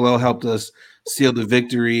like your glow helped us seal the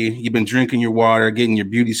victory. You've been drinking your water, getting your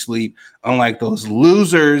beauty sleep, unlike those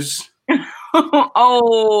losers.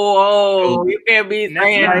 Oh, you can't be Next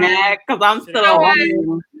saying time. that because I'm still know a what?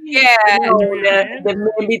 woman. Yeah. You know, the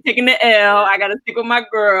men be taking the L. I gotta stick with my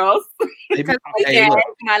girls, Maybe- hey, yeah, look,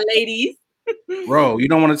 my ladies. bro, you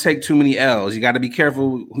don't want to take too many L's. You got to be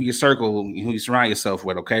careful who you circle, who you surround yourself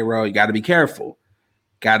with. Okay, bro, you got to be careful.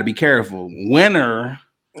 Got to be careful. Winner,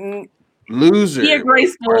 Mm, loser. Be a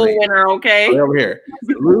graceful Right. winner, okay? Right over here.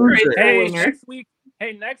 Loser. Hey, winner. next week,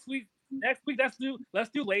 let's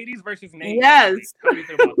do ladies versus Nate. Yes. How do you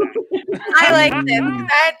feel about that? I like this.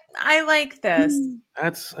 I like this.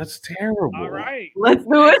 That's terrible. All right. Let's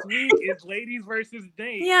do it. Next week is ladies versus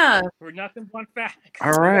Nate. Yeah. For nothing but facts.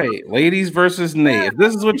 All right, ladies versus Nate. If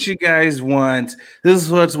this is what you guys want, this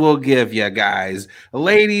is what we'll give you guys.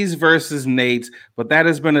 Ladies versus Nate. But that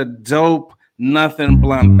has been a dope nothing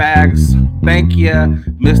blunt facts. Thank you,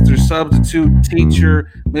 Mr. Substitute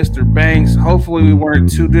Teacher, Mr. Banks. Hopefully we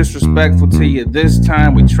weren't too disrespectful to you this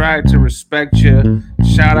time. We tried to respect you.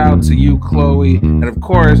 Shout out to you, Chloe. And of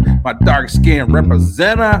course, my dark skin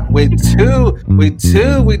representative. We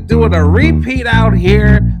doing a repeat out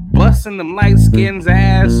here, busting them light skins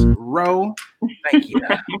ass. Row. Thank you.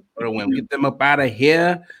 We'll get them up out of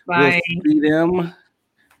here. Bye. We'll see them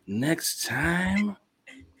next time.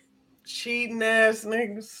 Cheating ass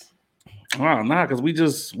niggas. Wow, nah, because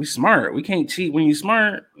we smart. We can't cheat when you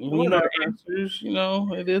smart. When you know the Whatever. answers, you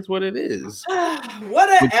know, it is what it is. What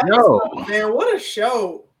an But episode, man. What a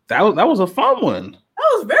show. That was a fun one.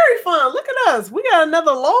 That was very fun. Look at us. We got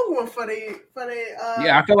another long one for the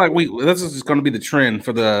Yeah, I feel like this is just going to be the trend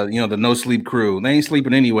for the the no sleep crew. They ain't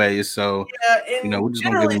sleeping anyways, so and we're just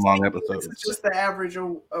gonna give them long speaking, episodes. This is just the average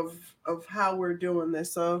of how we're doing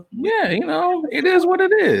this. So yeah, it is what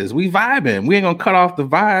it is. We vibing. We ain't gonna cut off the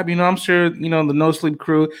vibe. I'm sure the no sleep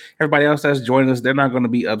crew, everybody else that's joining us, they're not gonna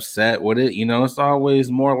be upset with it. It's always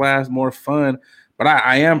more laughs, more fun. But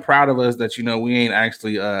I am proud of us that we ain't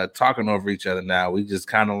actually talking over each other now. We just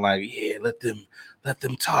kind of like, yeah, let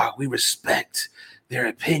them talk. We respect their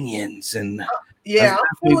opinions, and I'm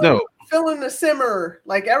feeling the simmer.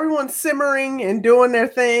 Like everyone's simmering and doing their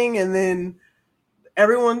thing, and then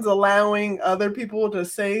everyone's allowing other people to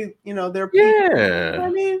say, their people. Yeah. You know what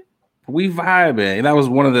I mean? We vibing. And that was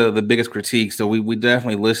one of the biggest critiques. So we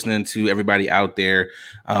definitely listening to everybody out there.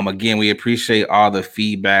 Again, we appreciate all the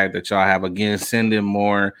feedback that y'all have. Again, send in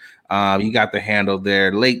more. You got the handle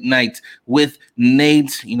there. Late Night with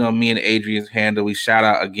Nate. Me and Adrian's handle. We shout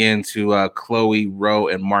out again to Chloe, Roe,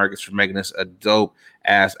 and Marcus for making us a dope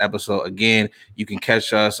ass episode. Again, you can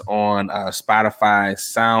catch us on Spotify,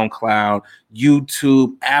 SoundCloud,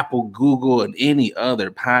 YouTube, Apple, Google, and any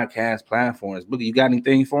other podcast platforms. Boogie, you got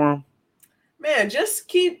anything for them? Man, just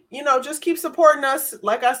keep supporting us.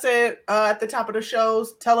 Like I said at the top of the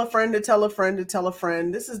shows, tell a friend to tell a friend to tell a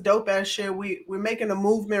friend. This is dope ass shit. We're making a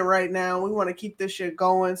movement right now. We want to keep this shit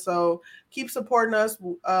going. So keep supporting us.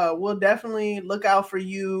 We'll definitely look out for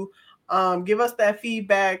you. Give us that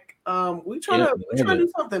feedback. We're trying to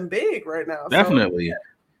do something big right now. Definitely. So,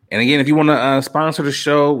 And again, if you want to sponsor the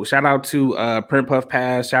show, shout out to Print Puff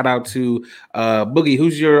Pass. Shout out to Boogie.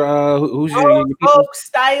 Who's your Rose Vogue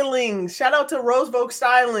Stylings? Shout out to Rose Vogue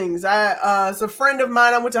Stylings. It's a friend of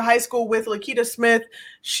mine I went to high school with, Lakita Smith.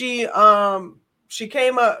 She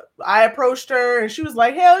came up. I approached her and she was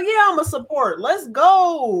like, "Hell yeah, I'm a support. Let's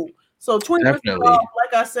go." So 20% off.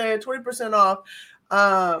 Like I said, 20%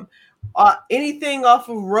 off. Anything off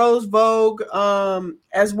of Rose Vogue,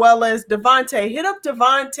 as well as Devontae. Hit up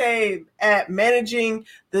Devontae at Managing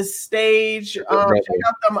the Stage. Check out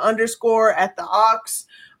them _ at the Ox.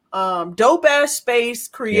 Dope ass space,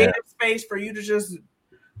 creative space for you to just,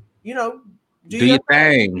 do your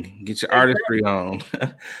thing. Get your artistry on.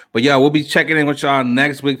 But yeah, we'll be checking in with y'all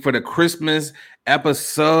next week for the Christmas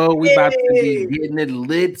episode. We about to be getting it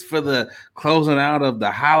lit for the closing out of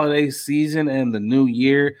the holiday season and the new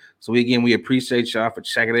year. So we appreciate y'all for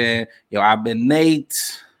checking in. I've been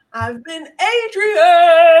Nate. I've been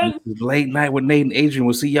Adrian. This is Late Night with Nate and Adrian.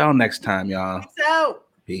 We'll see y'all next time, y'all. Peace out.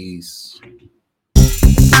 Peace.